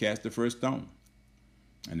sin, cast the first stone.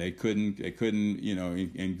 And they couldn't,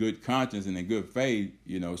 in good conscience and in good faith,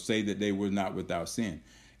 say that they were not without sin.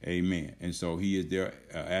 Amen. And so he is their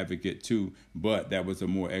advocate too. But that was a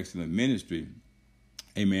more excellent ministry.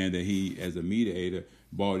 Amen. That he, as a mediator,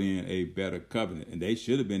 brought in a better covenant. And they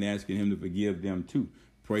should have been asking him to forgive them too.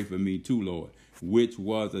 Pray for me too, Lord. Which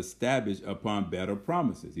was established upon better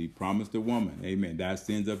promises. He promised the woman, amen, thy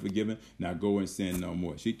sins are forgiven, now go and sin no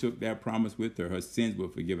more. She took that promise with her. Her sins were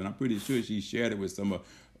forgiven. I'm pretty sure she shared it with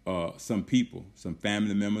some people, some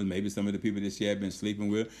family members, maybe some of the people that she had been sleeping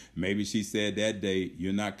with. Maybe she said that day,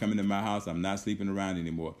 you're not coming to my house. I'm not sleeping around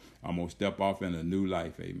anymore. I'm going to step off in a new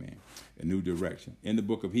life, amen, a new direction. In the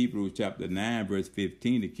book of Hebrews, chapter 9, verse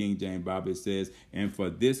 15, the King James Bible says, and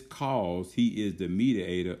for this cause he is the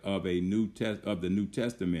mediator of the New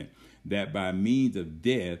Testament, that by means of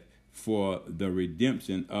death for the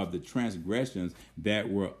redemption of the transgressions that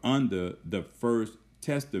were under the first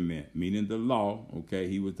Testament, meaning the law, okay,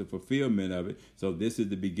 he was the fulfillment of it. So this is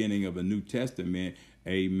the beginning of a New Testament,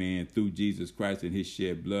 amen, through Jesus Christ and his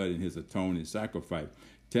shed blood and his atoning sacrifice.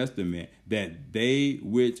 Testament, that they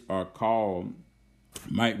which are called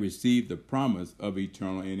might receive the promise of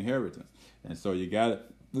eternal inheritance. And so you got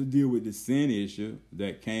to deal with the sin issue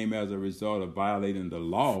that came as a result of violating the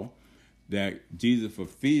law that Jesus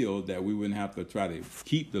fulfilled, that we wouldn't have to try to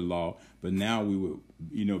keep the law, but now we would,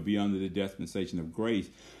 be under the dispensation of grace,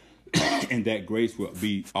 and that grace will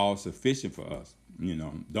be all sufficient for us.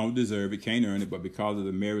 don't deserve it, can't earn it, but because of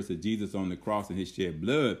the merits of Jesus on the cross and his shed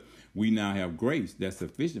blood, we now have grace that's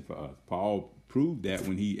sufficient for us. Paul proved that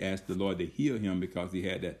when he asked the Lord to heal him because he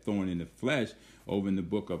had that thorn in the flesh over in the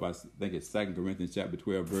book of, I think it's 2 Corinthians chapter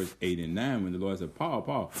 12, verse 8 and 9, when the Lord said,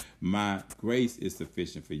 Paul, my grace is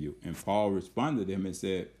sufficient for you. And Paul responded to him and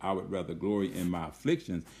said, I would rather glory in my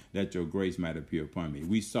afflictions that your grace might appear upon me.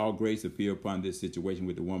 We saw grace appear upon this situation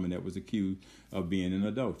with the woman that was accused of being an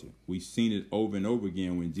adulterer. We've seen it over and over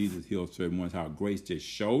again when Jesus healed certain ones, how grace just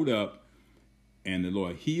showed up and the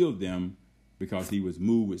Lord healed them because he was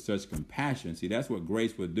moved with such compassion. See, that's what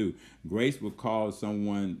grace would do. Grace will cause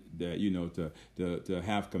someone that, to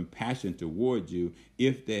have compassion toward you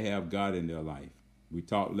if they have God in their life. We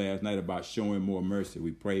talked last night about showing more mercy.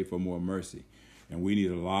 We prayed for more mercy. And we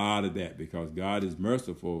need a lot of that because God is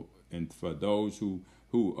merciful. And for those who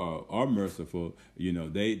are merciful,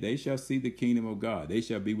 they shall see the kingdom of God. They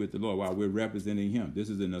shall be with the Lord while we're representing him. This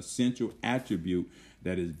is an essential attribute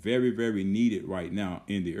that is very, very needed right now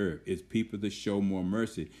in the earth. It's people to show more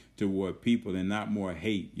mercy toward people and not more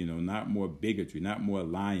hate, not more bigotry, not more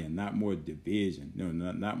lying, not more division,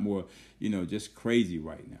 not more, just crazy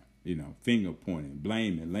right now, finger pointing,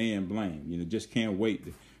 blaming, laying blame, just can't wait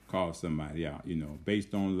to call somebody out,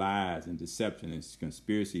 based on lies and deception and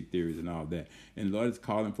conspiracy theories and all that. And the Lord is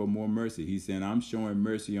calling for more mercy. He's saying, I'm showing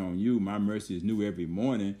mercy on you. My mercy is new every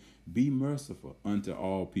morning. Be merciful unto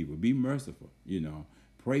all people. Be merciful,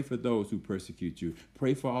 Pray for those who persecute you.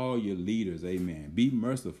 Pray for all your leaders. Amen. Be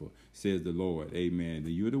merciful, says the Lord. Amen.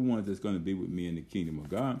 You're the ones that's going to be with me in the kingdom of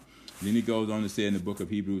God. And then he goes on to say in the book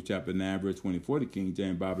of Hebrews chapter 9, verse 24, the King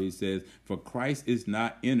James Bible, he says, for Christ is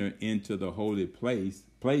not entered into the holy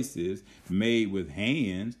places made with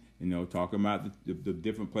hands, talking about the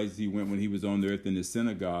different places he went when he was on the earth in the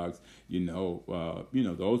synagogues,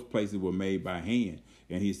 those places were made by hand.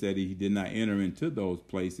 And he said he did not enter into those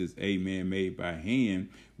places, amen, made by hand,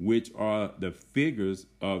 which are the figures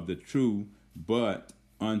of the true, but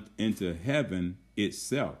into heaven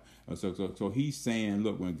itself. So he's saying,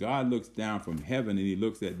 look, when God looks down from heaven and he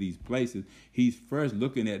looks at these places, he's first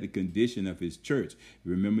looking at the condition of his church.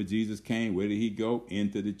 Remember, Jesus came, where did he go?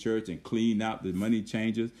 Into the church and cleaned out the money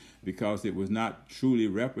changers because it was not truly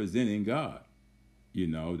representing God. They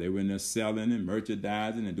were in there selling and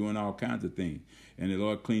merchandising and doing all kinds of things. And the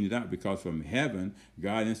Lord cleaned it out because from heaven,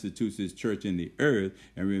 God institutes his church in the earth.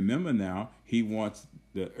 And remember now, he wants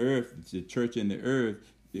the earth, the church in the earth,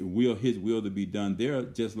 his will to be done there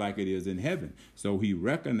just like it is in heaven. So he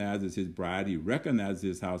recognizes his bride. He recognizes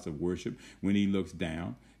his house of worship when he looks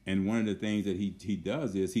down. And one of the things that he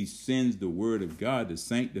does is he sends the word of God to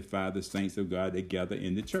sanctify the saints of God that gather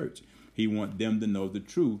in the church. He wants them to know the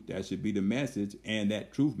truth. That should be the message, and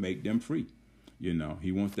that truth make them free.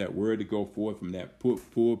 He wants that word to go forth from that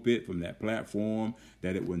pulpit, from that platform,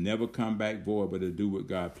 that it will never come back void, but to do what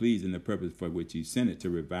God pleased in the purpose for which he sent it, to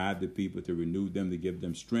revive the people, to renew them, to give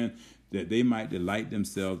them strength, that they might delight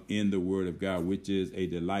themselves in the word of God, which is a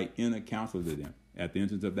delight in a counsel to them. At the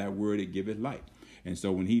entrance of that word, it giveth light. And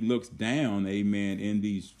so when he looks down, amen, in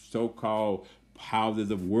these so-called houses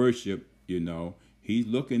of worship, he's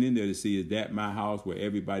looking in there to see, is that my house where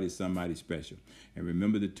everybody's somebody special? And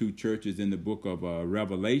remember the two churches in the book of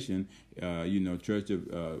Revelation, church of,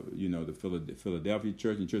 the Philadelphia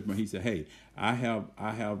church and church. He said, hey,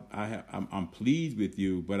 I'm pleased with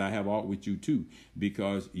you, but I have aught with you too,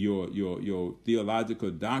 because your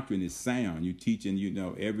theological doctrine is sound. You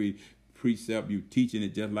teaching, every precept, you teaching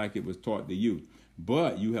it just like it was taught to you.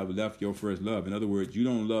 But you have left your first love. In other words, you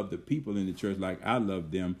don't love the people in the church like I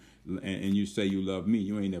love them, and you say you love me.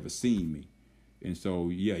 You ain't never seen me. And so,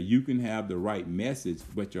 you can have the right message,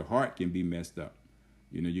 but your heart can be messed up.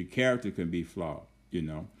 Your character can be flawed,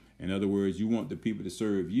 In other words, you want the people to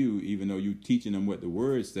serve you, even though you're teaching them what the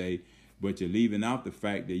words say, but you're leaving out the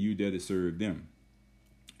fact that you there to serve them.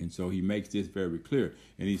 And so he makes this very clear.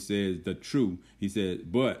 And he says the truth. He says,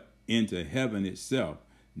 but into heaven itself,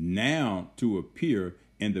 now to appear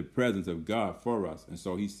in the presence of God for us. And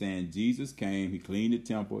so he's saying Jesus came, he cleaned the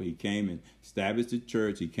temple, he came and established the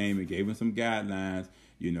church, he came and gave them some guidelines,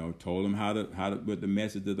 told them how to what the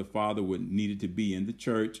message of the Father would needed to be in the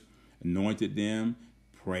church, anointed them,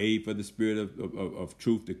 prayed for the spirit of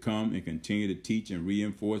truth to come and continue to teach and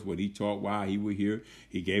reinforce what he taught while he was here.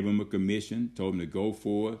 He gave them a commission, told them to go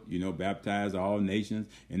forth, baptize all nations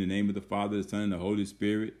in the name of the Father, the Son, and the Holy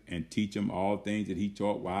Spirit, and teach them all things that he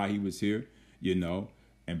taught while he was here,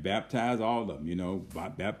 and baptize all of them,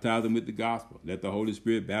 baptize them with the gospel. Let the Holy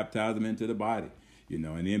Spirit baptize them into the body,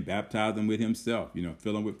 and then baptize them with himself,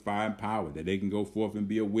 fill them with fire and power that they can go forth and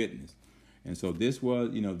be a witness. And so this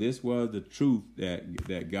was the truth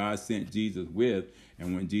that God sent Jesus with.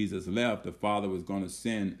 And when Jesus left, the Father was going to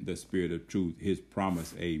send the Spirit of truth, his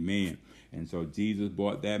promise. Amen. And so Jesus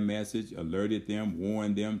brought that message, alerted them,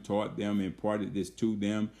 warned them, taught them, imparted this to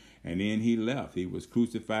them. And then he left. He was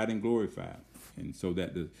crucified and glorified. And so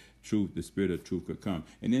that the Spirit of truth could come.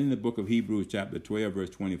 And then in the book of Hebrews chapter 12, verse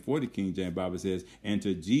 24, the King James Bible says, and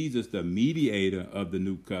to Jesus, the mediator of the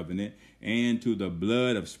new covenant, and to the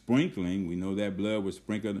blood of sprinkling. We know that blood was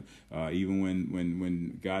sprinkled even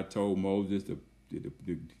when God told Moses to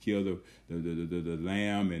kill the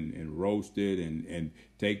lamb and roast it and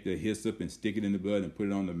take the hyssop and stick it in the blood and put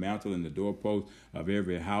it on the mantle and the doorpost of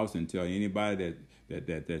every house, and tell anybody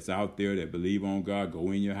that's out there that believe on God,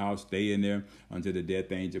 go in your house, stay in there until the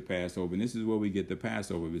death angel pass over. And this is where we get the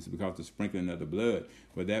Passover. It's because of the sprinkling of the blood.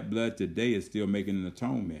 But that blood today is still making an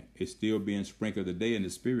atonement. It's still being sprinkled today in the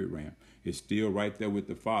spirit realm. It's still right there with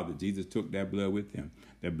the Father. Jesus took that blood with him.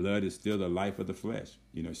 That blood is still the life of the flesh.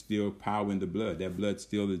 Still power in the blood. That blood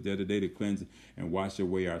still is there today to cleanse and wash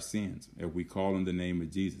away our sins. If we call on the name of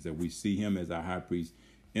Jesus, if we see him as our high priest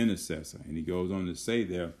intercessor. And he goes on to say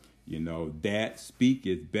there, that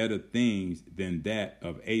speaketh better things than that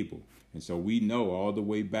of Abel. And so we know all the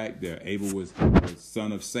way back there, Abel was the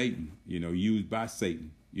son of Satan, used by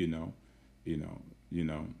Satan,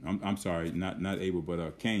 I'm sorry, not Abel,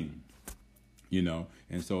 but Cain,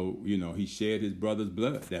 and so, he shed his brother's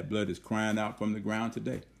blood. That blood is crying out from the ground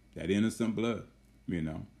today, that innocent blood,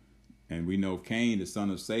 and we know Cain, the son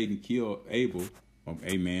of Satan, killed Abel,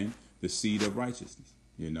 amen, the seed of righteousness,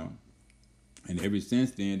 And ever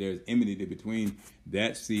since then, there's enmity between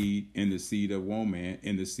that seed and the seed of woman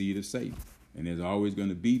and the seed of Satan. And there's always going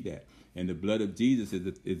to be that. And the blood of Jesus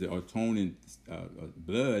is the atoning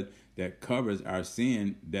blood that covers our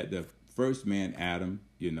sin that the first man, Adam,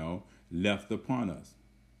 left upon us.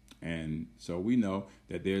 And so we know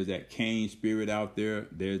that there's that Cain spirit out there.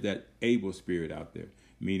 There's that Abel spirit out there,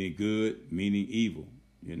 meaning good, meaning evil,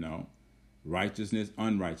 righteousness,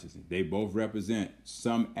 unrighteousness. They both represent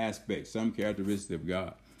some aspect, some characteristic of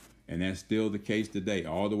God. And that's still the case today,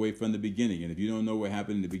 all the way from the beginning. And if you don't know what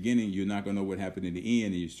happened in the beginning, you're not going to know what happened in the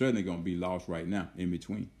end. And you're certainly going to be lost right now in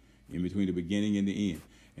between the beginning and the end.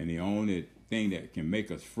 And the only thing that can make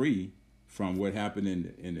us free from what happened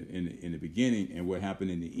in the beginning and what happened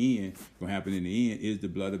in the end, is the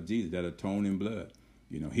blood of Jesus, that atoning blood,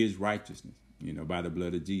 his righteousness, by the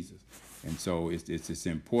blood of Jesus. And so it's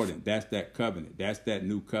important. That's that covenant. That's that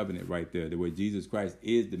new covenant right there, the way Jesus Christ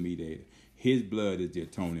is the mediator. His blood is the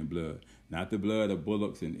atoning blood, not the blood of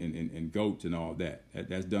bullocks and goats and all that.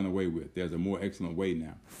 That's done away with. There's a more excellent way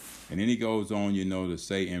now. And then he goes on, to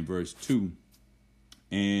say in verse 2,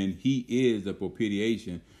 and he is the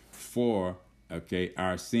propitiation for,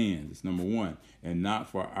 our sins. It's number one. And not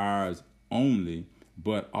for ours only,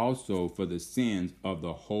 but also for the sins of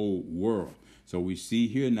the whole world. So we see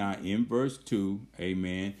here now in verse 2,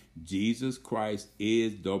 amen, Jesus Christ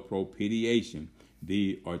is the propitiation,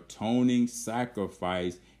 the atoning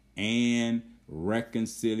sacrifice and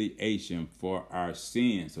reconciliation for our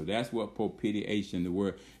sins. So that's what propitiation, the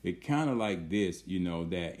word, it kind of like this,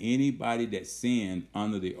 that anybody that sinned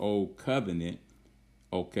under the old covenant,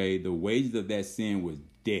 the wages of that sin was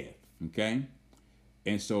death,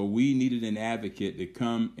 And so we needed an advocate to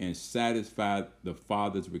come and satisfy the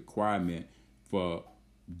Father's requirement for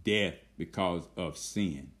death because of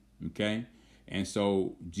sin, And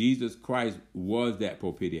so Jesus Christ was that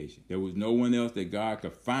propitiation. There was no one else that God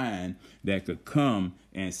could find that could come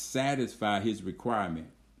and satisfy his requirement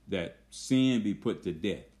that sin be put to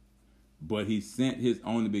death. But he sent his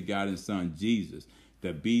only begotten son, Jesus,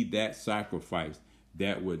 to be that sacrifice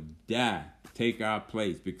that would die, take our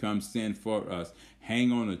place, become sin for us,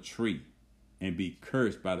 hang on a tree, and be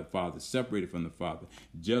cursed by the Father, separated from the Father,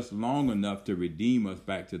 just long enough to redeem us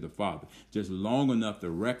back to the Father, just long enough to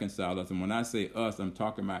reconcile us. And when I say us, I'm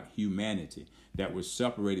talking about humanity that was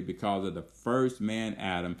separated because of the first man,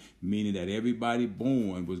 Adam, meaning that everybody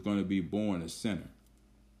born was going to be born a sinner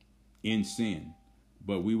in sin.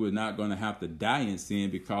 But we were not going to have to die in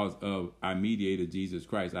sin because of our mediator, Jesus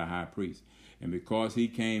Christ, our high priest. And because he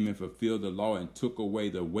came and fulfilled the law and took away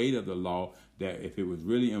the weight of the law, that if it was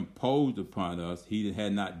really imposed upon us, he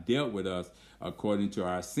had not dealt with us according to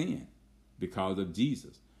our sin because of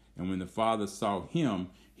Jesus. And when the Father saw him,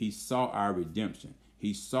 he saw our redemption.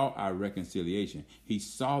 He saw our reconciliation. He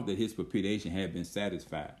saw that his propitiation had been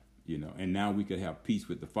satisfied, and now we could have peace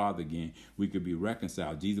with the Father again. We could be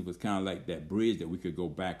reconciled. Jesus was kind of like that bridge that we could go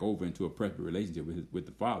back over into a perfect relationship with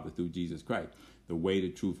the Father through Jesus Christ, the way, the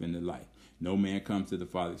truth, and the life. No man comes to the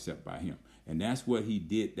Father except by him. And that's what he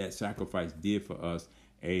did, that sacrifice did for us.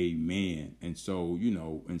 Amen. And so,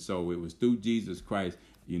 and so it was through Jesus Christ.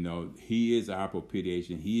 He is our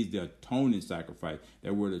propitiation. He is the atoning sacrifice.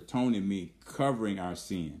 That word atoning means covering our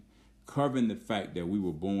sin, covering the fact that we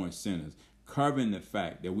were born sinners, covering the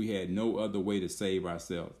fact that we had no other way to save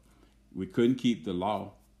ourselves. We couldn't keep the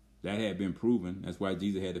law. That had been proven. That's why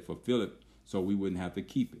Jesus had to fulfill it so we wouldn't have to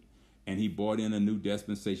keep it. And he brought in a new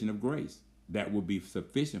dispensation of grace that will be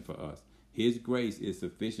sufficient for us. His grace is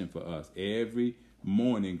sufficient for us. Every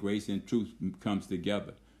morning, grace and truth comes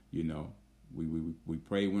together. We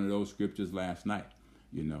prayed one of those scriptures last night.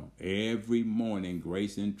 Every morning,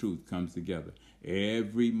 grace and truth comes together.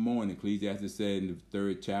 Every morning, Ecclesiastes said in the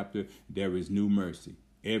 3rd chapter, there is new mercy.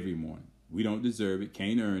 Every morning. We don't deserve it,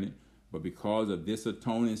 can't earn it. But because of this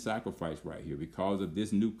atoning sacrifice right here, because of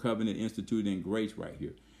this new covenant instituted in grace right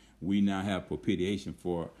here, we now have propitiation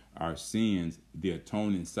for our sins, the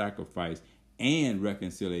atoning sacrifice, and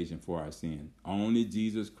reconciliation for our sins. Only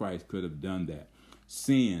Jesus Christ could have done that.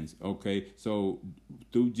 Sins, okay? So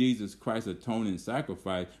through Jesus Christ's atoning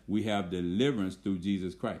sacrifice, we have deliverance through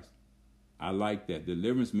Jesus Christ. I like that.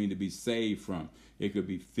 Deliverance means to be saved from. It could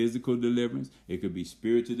be physical deliverance. It could be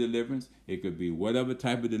spiritual deliverance. It could be whatever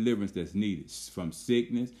type of deliverance that's needed from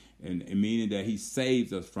sickness, and meaning that he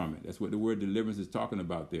saves us from it. That's what the word deliverance is talking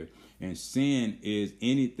about there. And sin is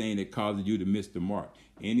anything that causes you to miss the mark.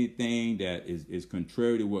 Anything that is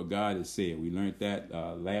contrary to what God has said. We learned that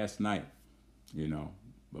last night,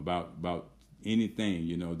 about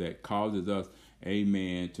anything, that causes us,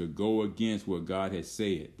 amen, to go against what God has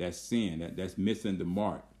said. That's sin. That's missing the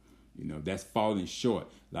mark. That's falling short.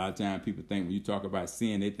 A lot of times people think when you talk about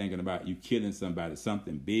sin, they're thinking about you killing somebody,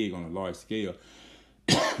 something big on a large scale.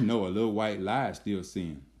 No, a little white lie is still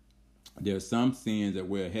sin. There are some sins that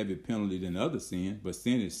wear a heavy penalty than other sins, but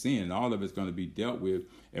sin is sin, and all of it's going to be dealt with.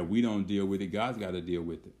 If we don't deal with it, God's got to deal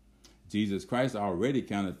with it. Jesus Christ already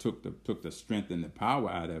kind of took the strength and the power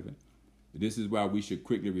out of it. This is why we should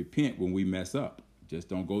quickly repent when we mess up. Just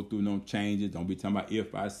don't go through no changes. Don't be talking about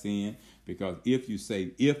if I sin, because if you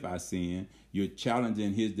say if I sin, you're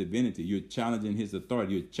challenging his divinity. You're challenging his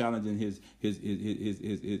authority. You're challenging his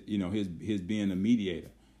being a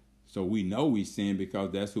mediator. So we know we sin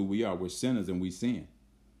because that's who we are. We're sinners and we sin.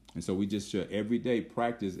 And so we just should every day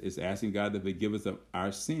practice is asking God to forgive us of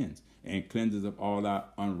our sins and cleanse us of all our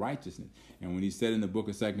unrighteousness. And when he said in the book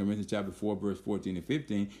of 2 Corinthians chapter 4, verse 14 and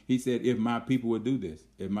 15, he said, if my people would do this,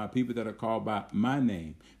 if my people that are called by my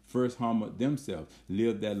name first humble themselves,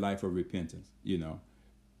 live that life of repentance,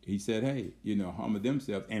 he said, hey, humble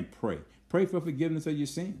themselves and pray. Pray for forgiveness of your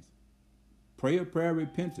sins. Pray a prayer of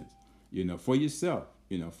repentance, for yourself.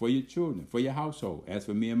 For your children, for your household. As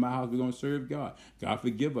for me and my house, we're going to serve God. God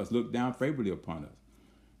forgive us. Look down favorably upon us.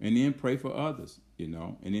 And then pray for others, And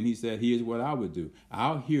then he said, here's what I would do.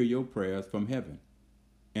 I'll hear your prayers from heaven.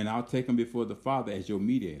 And I'll take them before the Father as your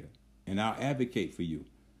mediator. And I'll advocate for you.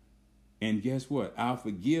 And guess what? I'll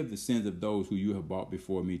forgive the sins of those who you have brought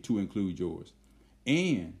before me, to include yours.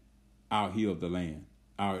 And I'll heal the land.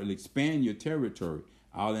 I'll expand your territory.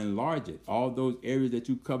 I'll enlarge it. All those areas that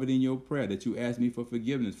you covered in your prayer that you asked me for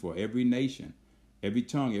forgiveness for, every nation, every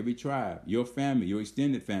tongue, every tribe, your family, your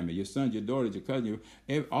extended family, your sons, your daughters, your cousins,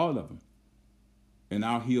 all of them. And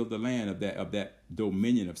I'll heal the land of that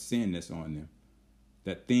dominion of sin that's on them.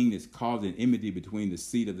 That thing that's causing enmity between the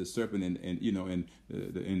seed of the serpent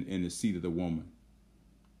and the seed of the woman.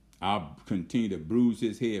 I'll continue to bruise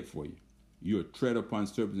his head for you. You'll tread upon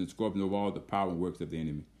serpents and scorpions of all the power and works of the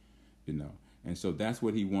enemy. And so that's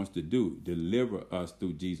what he wants to do, deliver us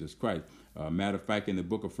through Jesus Christ. Matter of fact, in the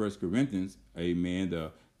book of 1 Corinthians, amen,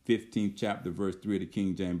 the 15th chapter, verse 3 of the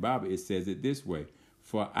King James Bible, it says it this way.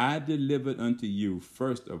 For I delivered unto you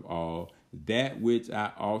first of all that which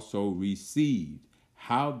I also received,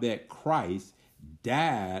 how that Christ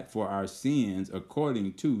died for our sins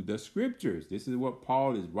according to the scriptures. This is what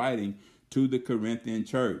Paul is writing to the Corinthian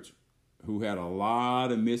church, who had a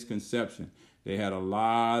lot of misconception. They had a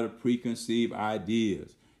lot of preconceived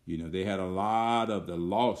ideas. They had a lot of the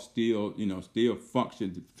law still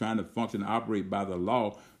function, trying to function and operate by the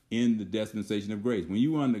law in the dispensation of grace. When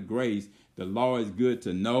you under grace, the law is good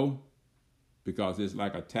to know because it's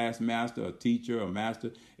like a taskmaster, a teacher, a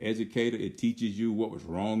master, educator. It teaches you what was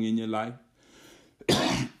wrong in your life.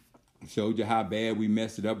 Showed you how bad we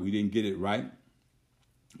messed it up. We didn't get it right.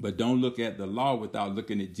 But don't look at the law without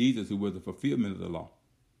looking at Jesus, who was the fulfillment of the law.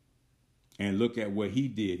 And look at what he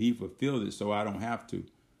did. He fulfilled it so I don't have to.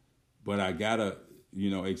 But I got to,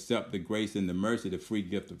 accept the grace and the mercy, the free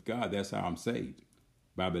gift of God. That's how I'm saved.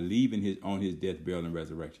 By believing on his death, burial, and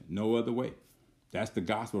resurrection. No other way. That's the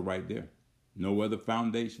gospel right there. No other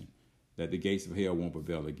foundation that the gates of hell won't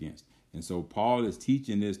prevail against. And so Paul is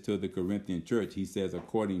teaching this to the Corinthian church. He says,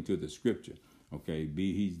 according to the scripture. Okay,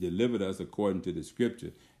 he's delivered us according to the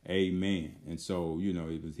scripture. Amen. And so,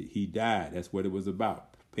 he died. That's what it was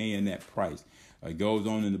about, paying that price. It goes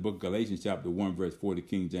on in the book of Galatians chapter 1, verse 4, the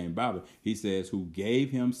King James Bible. He says, who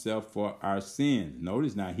gave himself for our sins.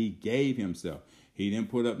 Notice now, he gave himself. He didn't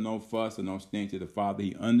put up no fuss or no stink to the Father.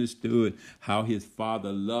 He understood how his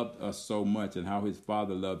Father loved us so much and how his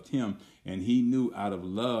Father loved him. And he knew out of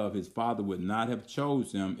love, his Father would not have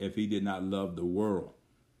chose him if he did not love the world.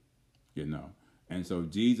 And so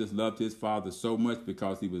Jesus loved his Father so much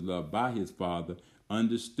because he was loved by his Father,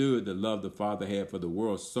 understood the love the Father had for the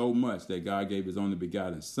world so much that God gave his only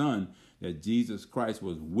begotten Son, that Jesus Christ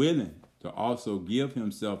was willing to also give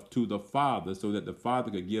himself to the Father so that the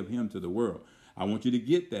Father could give him to the world. I want you to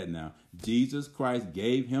get that now. Jesus Christ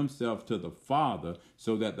gave himself to the Father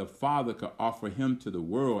so that the Father could offer him to the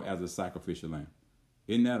world as a sacrificial lamb.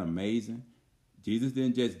 Isn't that amazing? Jesus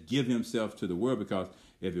didn't just give himself to the world, because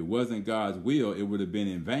if it wasn't God's will, it would have been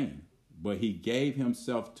in vain. But he gave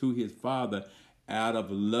himself to his Father out of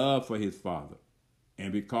love for his Father.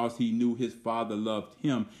 And because he knew his Father loved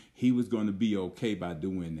him, he was going to be okay by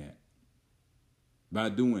doing that.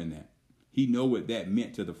 He knew what that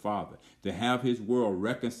meant to the Father, to have his world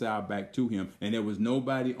reconciled back to him. And there was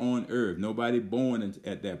nobody on earth, nobody born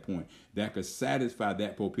at that point that could satisfy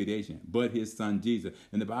that propitiation but his Son Jesus.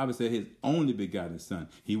 And the Bible said his only begotten Son.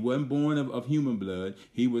 He wasn't born of human blood.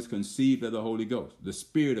 He was conceived of the Holy Ghost, the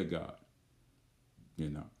Spirit of God.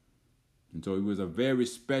 And so he was a very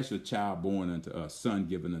special child born unto us, Son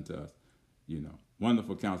given unto us.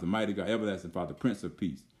 Wonderful Counselor, mighty God, everlasting Father, Prince of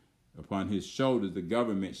Peace. Upon his shoulders the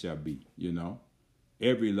government shall be,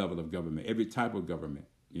 every level of government, every type of government,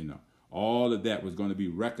 all of that was going to be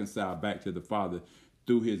reconciled back to the Father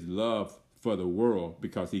through his love for the world,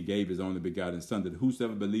 because he gave his only begotten Son, that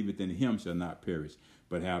whosoever believeth in him shall not perish,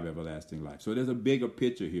 but have everlasting life. So there's a bigger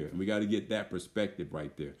picture here, and we got to get that perspective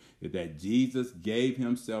right there, that Jesus gave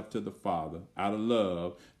himself to the Father out of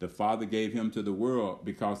love. The Father gave him to the world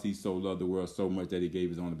because he so loved the world so much that he gave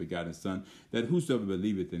his only begotten Son, that whosoever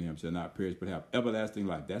believeth in him shall not perish, but have everlasting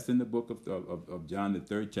life. That's in the book of John, the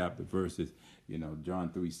 3rd chapter, verses, John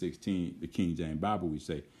 3:16, the King James Bible, we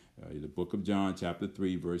say. The book of John, chapter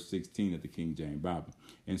 3, verse 16 of the King James Bible.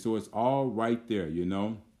 And so it's all right there,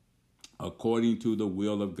 according to the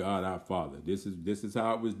will of God our Father. This is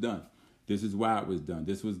how it was done. This is why it was done.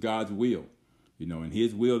 This was God's will. And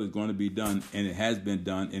his will is going to be done, and it has been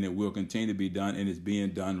done, and it will continue to be done, and it's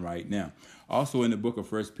being done right now. Also in the book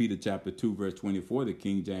of 1 Peter chapter 2, verse 24, the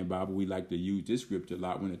King James Bible, we like to use this scripture a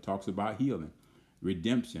lot when it talks about healing.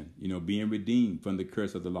 Redemption, being redeemed from the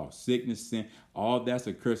curse of the law. Sickness, sin, all that's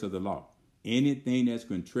a curse of the law. Anything that's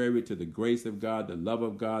contrary to the grace of God, the love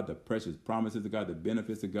of God, the precious promises of God, the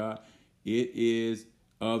benefits of God, it is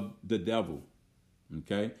of the devil.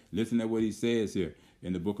 Okay? Listen to what he says here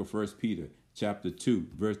in the book of 1 Peter chapter 2,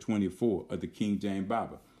 verse 24 of the King James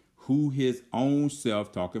Bible. Who his own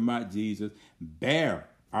self, talking about Jesus, bear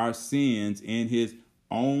our sins in his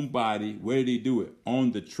own body. Where did he do it?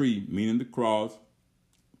 On the tree, meaning the cross.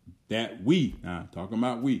 That we, now talking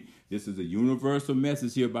about we, this is a universal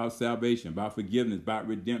message here about salvation, about forgiveness, about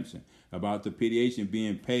redemption, about the propitiation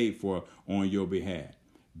being paid for on your behalf.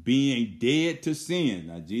 Being dead to sin.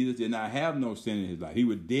 Now, Jesus did not have no sin in his life. He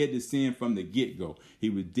was dead to sin from the get-go. He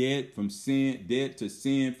was dead to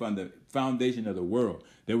sin from the foundation of the world.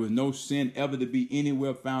 There was no sin ever to be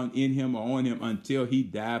anywhere found in him or on him until he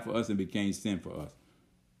died for us and became sin for us.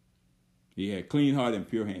 He had clean heart and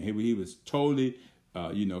pure hand. He was totally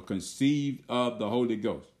conceived of the Holy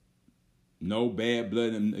Ghost. No bad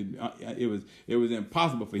blood. It was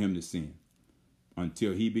impossible for him to sin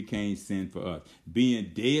until he became sin for us.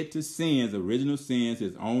 Being dead to sins, original sins,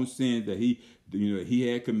 his own sins that he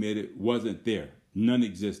had committed, wasn't there. None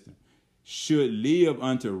existed. Should live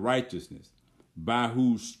unto righteousness, by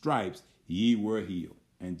whose stripes ye were healed.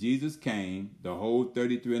 And Jesus came the whole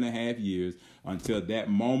 33 and a half years until that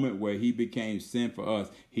moment where he became sin for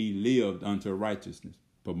us. He lived unto righteousness,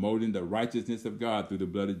 promoting the righteousness of God through the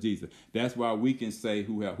blood of Jesus. That's why we can say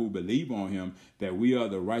who believe on him that we are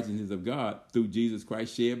the righteousness of God through Jesus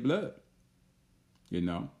Christ's shed blood.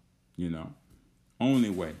 Only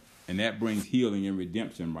way. And that brings healing and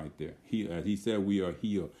redemption right there. He said we are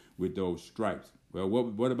healed with those stripes. Well,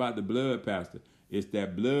 what about the blood, Pastor? It's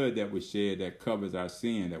that blood that was shed that covers our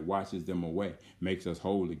sin, that washes them away, makes us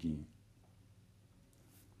whole again.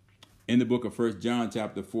 In the book of 1 John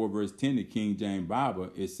chapter 4, verse 10, the King James Bible,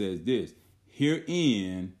 it says this: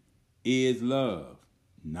 herein is love,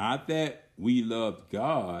 not that we loved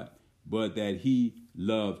God, but that he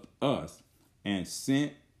loved us and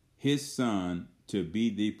sent his son to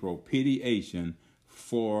be the propitiation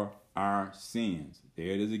for our sins. There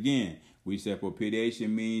it is again. We said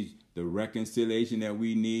propitiation means the reconciliation that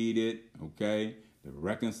we needed, okay? To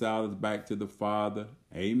reconcile us back to the Father,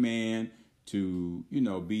 amen, to,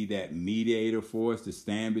 be that mediator for us, to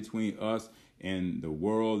stand between us and the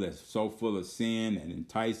world that's so full of sin and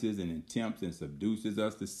entices and tempts and seduces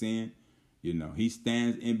us to sin. He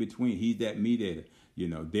stands in between. He's that mediator,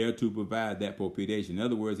 there to provide that propitiation. In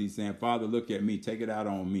other words, he's saying, Father, look at me. Take it out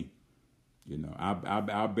on me.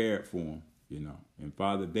 I'll bear it for them, And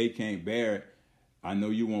Father, if they can't bear it, I know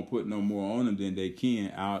you won't put no more on them than they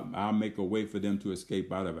can. I'll make a way for them to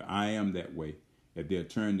escape out of it. I am that way. If they'll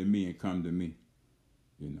turn to me and come to me,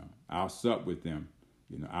 I'll sup with them.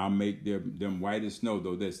 I'll make them white as snow,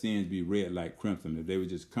 though their sins be red like crimson. If they would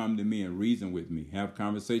just come to me and reason with me, have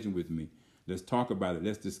conversation with me. Let's talk about it.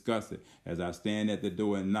 Let's discuss it. As I stand at the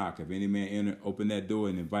door and knock, if any man open that door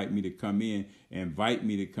and invite me to come in,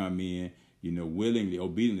 willingly,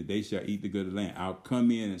 obediently, they shall eat the good of the land. I'll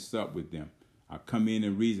come in and sup with them. I'll come in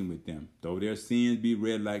and reason with them. Though their sins be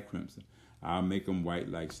red like crimson, I'll make them white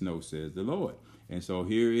like snow, says the Lord. And so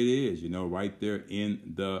here it is, right there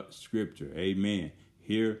in the scripture. Amen.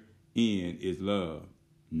 Herein is love.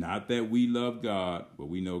 Not that we love God, but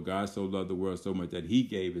we know God so loved the world so much that he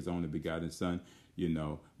gave his only begotten son,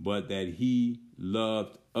 but that he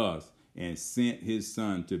loved us and sent his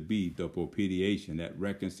son to be the propitiation, that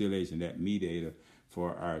reconciliation, that mediator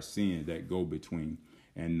for our sins, that go-between.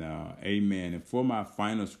 And amen. And for my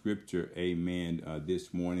final scripture, amen,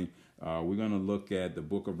 this morning, we're going to look at the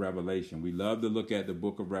book of Revelation. We love to look at the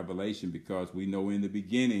book of Revelation because we know in the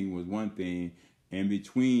beginning was one thing, in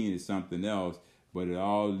between is something else, but it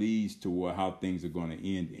all leads to how things are going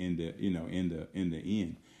to end in the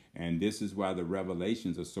end. And this is why the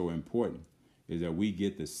revelations are so important, is that we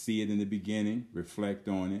get to see it in the beginning, reflect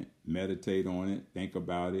on it, meditate on it, think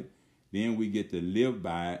about it. Then we get to live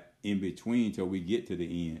by it in between till we get to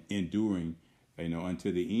the end, enduring,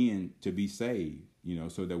 until the end to be saved,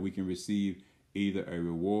 so that we can receive either a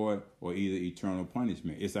reward or either eternal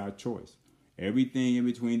punishment. It's our choice. Everything in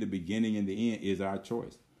between the beginning and the end is our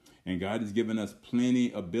choice. And God has given us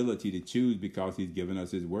plenty ability to choose because he's given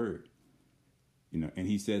us his word. And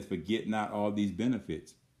he says, forget not all these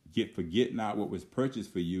benefits. Forget not what was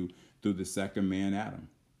purchased for you through the second man, Adam.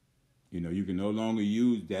 You can no longer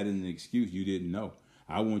use that as an excuse you didn't know.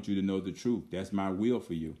 I want you to know the truth. That's my will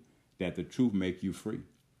for you, that the truth make you free.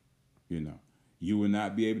 You will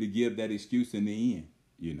not be able to give that excuse in the end.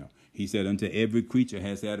 He said, unto every creature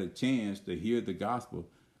has had a chance to hear the gospel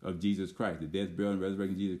of Jesus Christ, the death, burial, and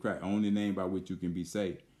resurrection of Jesus Christ, only name by which you can be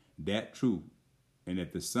saved. That truth. And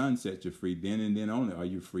if the Son sets you free, then and then only are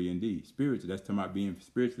you free indeed. Spiritually, that's talking about being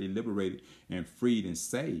spiritually liberated and freed and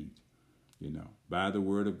saved, by the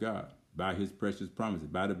word of God, by his precious promises,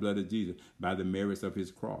 by the blood of Jesus, by the merits of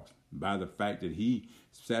his cross, by the fact that he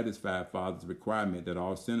satisfied Father's requirement that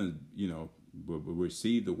all sinners, will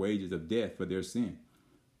receive the wages of death for their sin.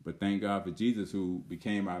 But thank God for Jesus, who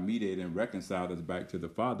became our mediator and reconciled us back to the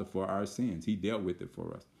Father for our sins. He dealt with it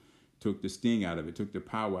for us, took the sting out of it, took the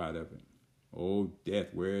power out of it. Oh, death,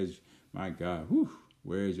 my God,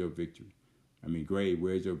 where is your victory? Grave,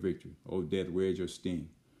 where's your victory? Oh, death, where's your sting?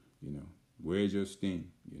 Where's your sting?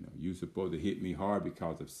 You're supposed to hit me hard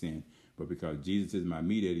because of sin. But because Jesus is my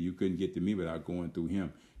mediator, you couldn't get to me without going through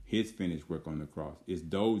him, his finished work on the cross. It's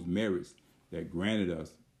those merits that granted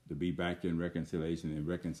us to be back in reconciliation and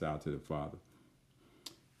reconciled to the Father.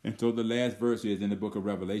 And so the last verse is in the book of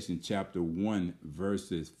Revelation, chapter 1,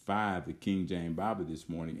 verses 5, the King James Bible this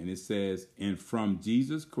morning. And it says, and from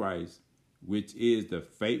Jesus Christ, which is the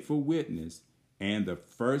faithful witness and the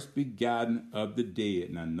first begotten of the dead.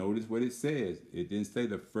 Now notice what it says. It didn't say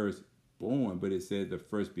the firstborn, but it said the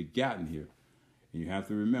first begotten here. And you have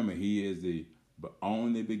to remember, he is the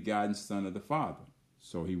only begotten Son of the Father.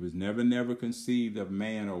 So he was never conceived of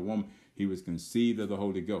man or woman. He was conceived of the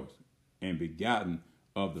Holy Ghost and begotten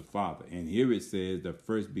of the Father. And here it says the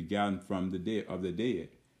first begotten from the dead, of the dead,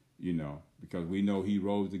 because we know he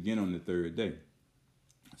rose again on the third day.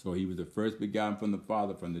 So he was the first begotten from the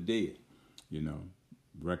Father from the dead,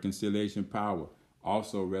 reconciliation power,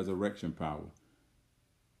 also resurrection power.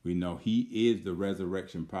 We know he is the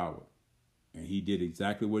resurrection power. And he did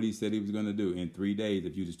exactly what he said he was going to do. In 3 days,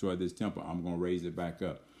 if you destroy this temple, I'm going to raise it back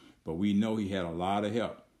up. But we know he had a lot of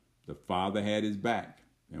help. The Father had his back.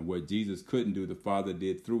 And what Jesus couldn't do, the Father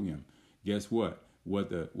did through him. Guess what?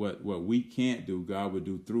 What we can't do, God would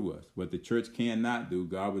do through us. What the church cannot do,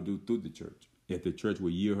 God would do through the church. If the church will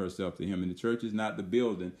yield herself to him. And the church is not the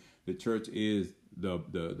building. The church is the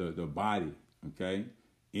body, okay?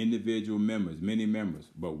 individual members, many members,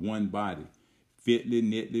 but one body, fitly,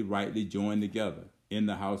 knitly, rightly joined together in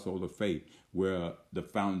the household of faith, where the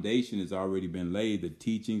foundation has already been laid, the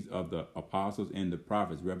teachings of the apostles and the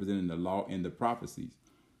prophets, representing the law and the prophecies,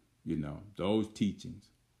 those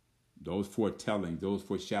teachings, those foretellings, those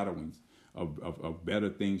foreshadowings of better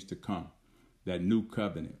things to come, that new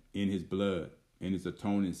covenant in his blood, in his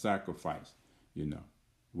atoning sacrifice,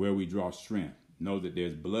 where we draw strength. Know that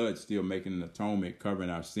there's blood still making an atonement, covering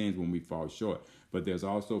our sins when we fall short. But there's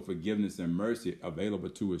also forgiveness and mercy available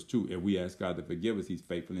to us too. If we ask God to forgive us, he's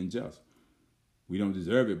faithful and just. We don't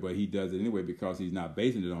deserve it, but he does it anyway, because he's not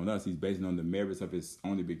basing it on us. He's basing it on the merits of his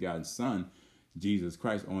only begotten Son, Jesus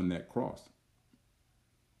Christ, on that cross.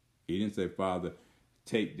 He didn't say, Father,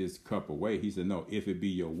 take this cup away. He said, no, if it be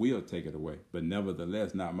your will, take it away. But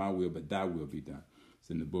nevertheless, not my will, but thy will be done. It's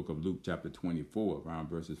in the book of Luke, chapter 24, around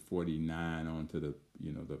verses 49 on to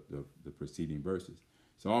the preceding verses.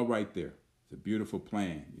 It's all right there. It's a beautiful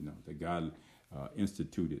plan, that God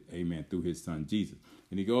instituted, amen, through his Son Jesus.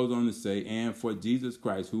 And he goes on to say, and for Jesus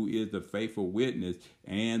Christ, who is the faithful witness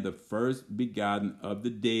and the first begotten of the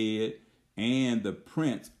dead and the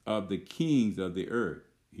prince of the kings of the earth.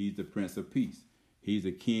 He's the Prince of Peace. He's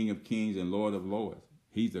the King of kings and Lord of lords.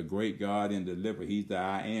 He's a great God and deliverer. He's the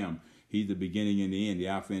I am. He's the beginning and the end, the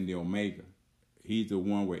Alpha and the Omega. He's the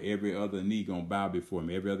one where every other knee going to bow before him.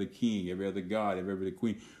 Every other king, every other God, every other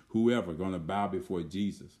queen, whoever going to bow before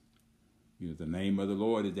Jesus. The name of the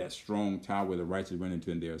Lord is that strong tower where the righteous run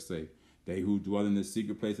into and they are safe. They who dwell in the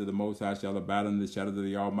secret place of the Most High shall abide under the shadow of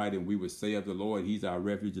the Almighty. And we will say of the Lord, he's our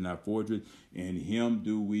refuge and our fortress. In him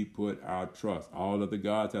do we put our trust. All of the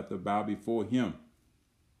gods have to bow before him.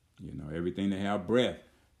 Everything that have breath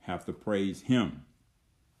have to praise him.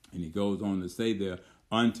 And he goes on to say there,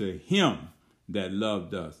 unto him that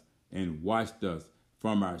loved us and washed us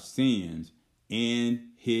from our sins in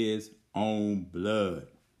his own blood.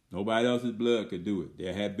 Nobody else's blood could do it.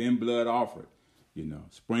 There had been blood offered,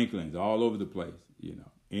 sprinklings all over the place, in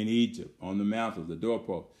Egypt, on the mantles, the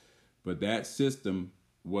doorposts. But that system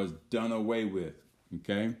was done away with,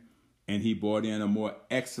 okay? And he brought in a more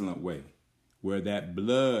excellent way, where that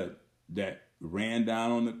blood that ran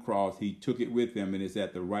down on the cross, he took it with him, and it's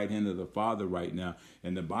at the right hand of the Father right now.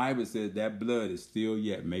 And the Bible says that blood is still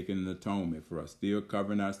yet making an atonement for us, still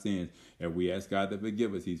covering our sins. And we ask God to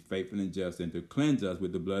forgive us. He's faithful and just, and to cleanse us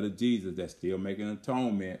with the blood of Jesus that's still making an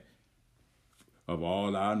atonement of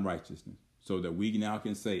all our unrighteousness, so that we now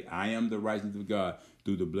can say, I am the righteousness of God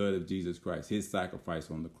through the blood of Jesus Christ, his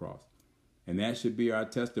sacrifice on the cross. And that should be our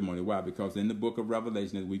testimony. Why? Because in the book of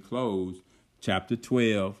Revelation, as we close, chapter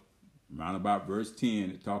 12, around about verse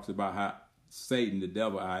 10, it talks about how Satan, the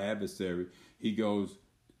devil, our adversary, he goes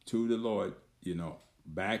to the Lord,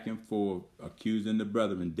 back and forth, accusing the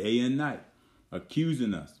brethren day and night,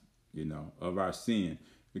 accusing us, of our sin,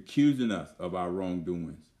 accusing us of our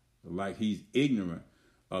wrongdoings. Like he's ignorant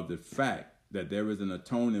of the fact that there is an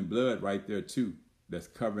atoning blood right there too, that's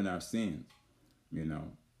covering our sins,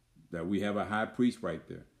 that we have a high priest right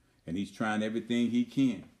there. And he's trying everything he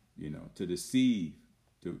can, to deceive,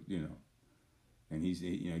 and he's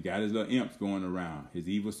got his little imps going around, his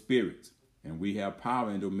evil spirits, and we have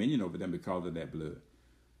power and dominion over them because of that blood.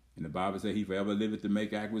 And the Bible says he forever liveth to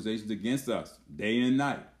make accusations against us day and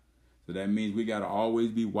night. So that means we got to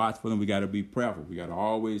always be watchful and we got to be prayerful. We got to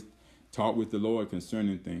always talk with the Lord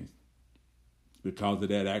concerning things because of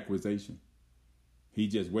that accusation. He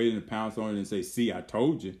just waiting to pounce on it and say, see, I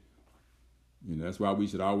told you. That's why we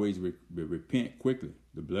should always repent quickly.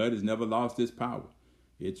 The blood has never lost its power.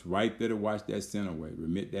 It's right there to wash that sin away,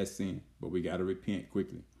 remit that sin. But we got to repent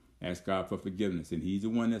quickly. Ask God for forgiveness. And he's the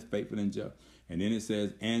one that's faithful and just. And then it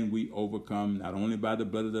says, and we overcome not only by the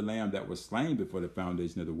blood of the Lamb that was slain before the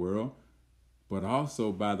foundation of the world, but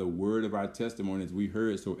also by the word of our testimony, as we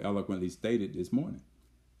heard so eloquently stated this morning.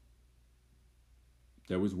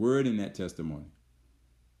 There was word in that testimony.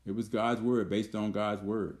 It was God's word, based on God's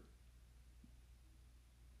word.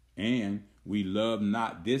 And we love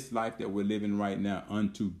not this life that we're living right now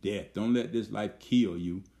unto death. Don't let this life kill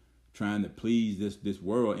you, trying to please this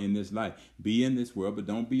world in this life. Be in this world, but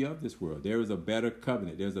don't be of this world. There is a better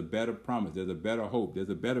covenant. There's a better promise. There's a better hope. There's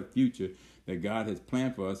a better future that God has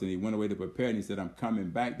planned for us. And he went away to prepare, and he said, I'm coming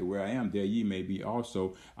back to where I am. There ye may be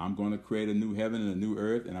also. I'm going to create a new heaven and a new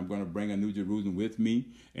earth, and I'm going to bring a new Jerusalem with me,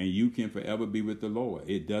 and you can forever be with the Lord.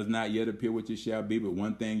 It does not yet appear what you shall be, but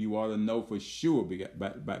one thing you ought to know for sure,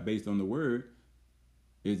 based on the word,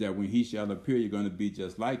 is that when he shall appear, you're going to be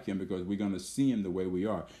just like him, because we're going to see him the way we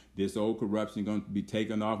are. This old corruption is going to be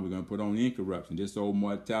taken off. We're going to put on incorruption. This old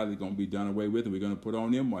mortality is going to be done away with, and we're going to put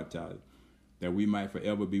on immortality. that we might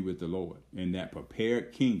forever be with the Lord in that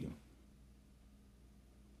prepared kingdom,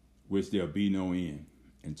 which there'll be no end.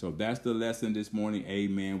 And so that's the lesson this morning.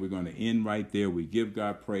 Amen. We're going to end right there. We give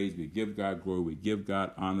God praise. We give God glory. We give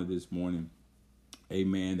God honor this morning.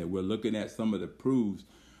 Amen. That we're looking at some of the proofs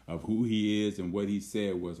of who he is, and what he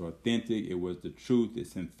said was authentic. It was the truth.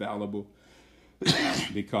 It's infallible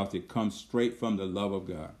because it comes straight from the love of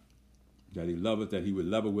God. That he loves us, that he would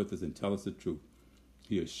level with us and tell us the truth.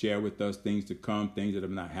 He'll share with us things to come, things that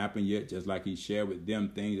have not happened yet, just like he shared with them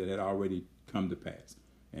things that had already come to pass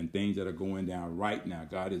and things that are going down right now.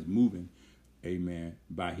 God is moving, amen,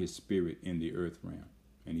 by his spirit in the earth realm.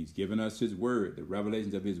 And he's given us his word, the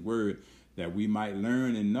revelations of his word, that we might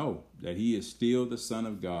learn and know that he is still the Son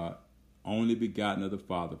of God, only begotten of the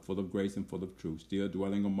Father, full of grace and full of truth, still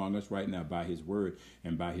dwelling among us right now by his word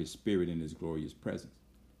and by his spirit in his glorious presence.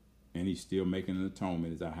 And he's still making an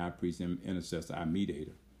atonement as our high priest and intercessor, our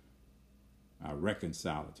mediator, our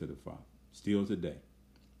reconciler to the Father, still today.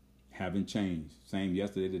 Haven't changed. Same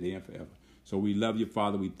yesterday, today, and forever. So we love you,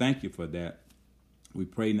 Father. We thank you for that. We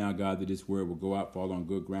pray now, God, that this word will go out, fall on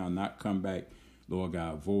good ground, not come back, Lord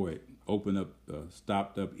God, void. Open up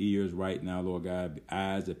stopped up ears right now, Lord God,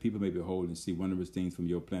 eyes that people may behold and see wondrous things from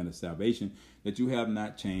your plan of salvation, that you have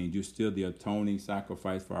not changed. You're still the atoning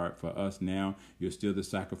sacrifice for us now. You're still the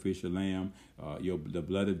sacrificial lamb. The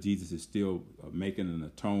blood of Jesus is still making an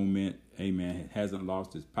atonement. Amen. It hasn't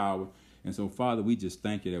lost its power. And so, Father, we just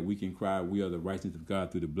thank you that we can cry, we are the righteousness of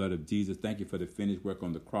God through the blood of Jesus. Thank you for the finished work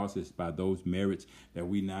on the cross. It's by those merits that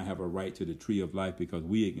we now have a right to the tree of life, because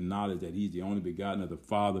we acknowledge that he's the only begotten of the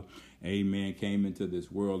Father. Amen. Came into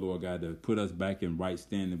this world, Lord God, to put us back in right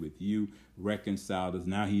standing with you, reconciled us.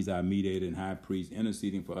 Now he's our mediator and high priest,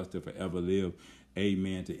 interceding for us to forever live.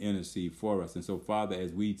 Amen, to intercede for us. And so, Father,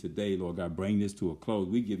 as we today, Lord God, bring this to a close,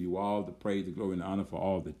 we give you all the praise, the glory, and the honor for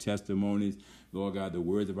all the testimonies. Lord God, the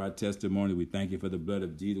words of our testimony, we thank you for the blood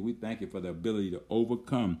of Jesus. We thank you for the ability to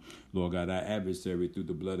overcome, Lord God, our adversary through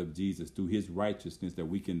the blood of Jesus, through his righteousness, that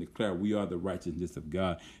we can declare we are the righteousness of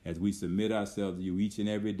God as we submit ourselves to you each and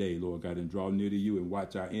every day, Lord God, and draw near to you and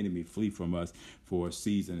watch our enemy flee from us for a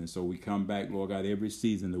season. And so we come back, Lord God, every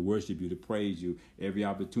season to worship you, to praise you, every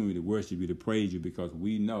opportunity to worship you, to praise you, because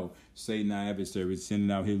we know Satan, our adversary, is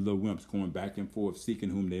sending out his little wimps going back and forth, seeking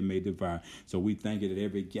whom they may devour. So we thank you that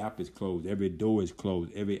every gap is closed, every door is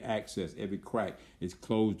closed, every access, every crack is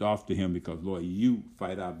closed off to him, because, Lord, you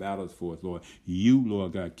fight our battles for us, Lord. You,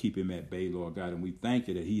 Lord God, keep him at bay, Lord God. And we thank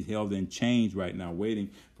you that he's held in chains right now, waiting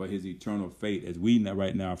for his eternal fate, as we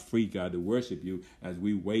right now are free, God, to worship you, as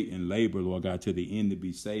we wait and labor, Lord God, to the end to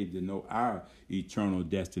be saved, to know our eternal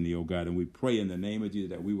destiny, oh God. And we pray in the name of Jesus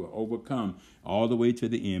that we will overcome all the way to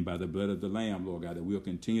the end by the blood of the Lamb, Lord God, that we'll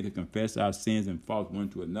continue to confess our sins and faults one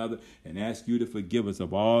to another and ask you to forgive us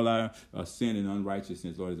of all our sin and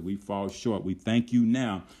unrighteousness, Lord, as we fall short. We thank you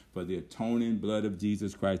now for the atoning blood of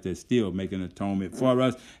Jesus Christ that's still making atonement for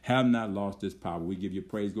us, have not lost its power. We give you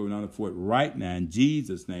praise, glory, and honor for it right now. In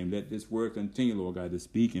Jesus' name, let this word continue, Lord God, to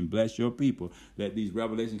speak and bless your people. Let these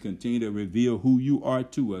revelations continue to reveal who you are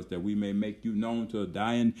to us, that we may make you known to a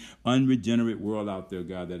dying, unregenerate world out there,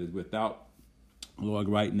 God, that is without, Lord,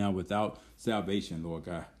 right now, without salvation, Lord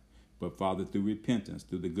God. But, Father, through repentance,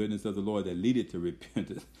 through the goodness of the Lord that leadeth to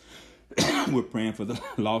repentance, we're praying for the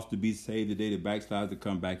lost to be saved today, the backsliders to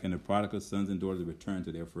come back, and the prodigal sons and daughters to return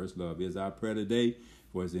to their first love. Is our prayer today,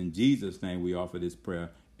 for it's in Jesus' name we offer this prayer.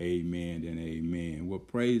 Amen and amen. Well,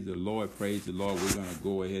 praise the Lord, praise the Lord. We're going to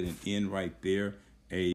go ahead and end right there.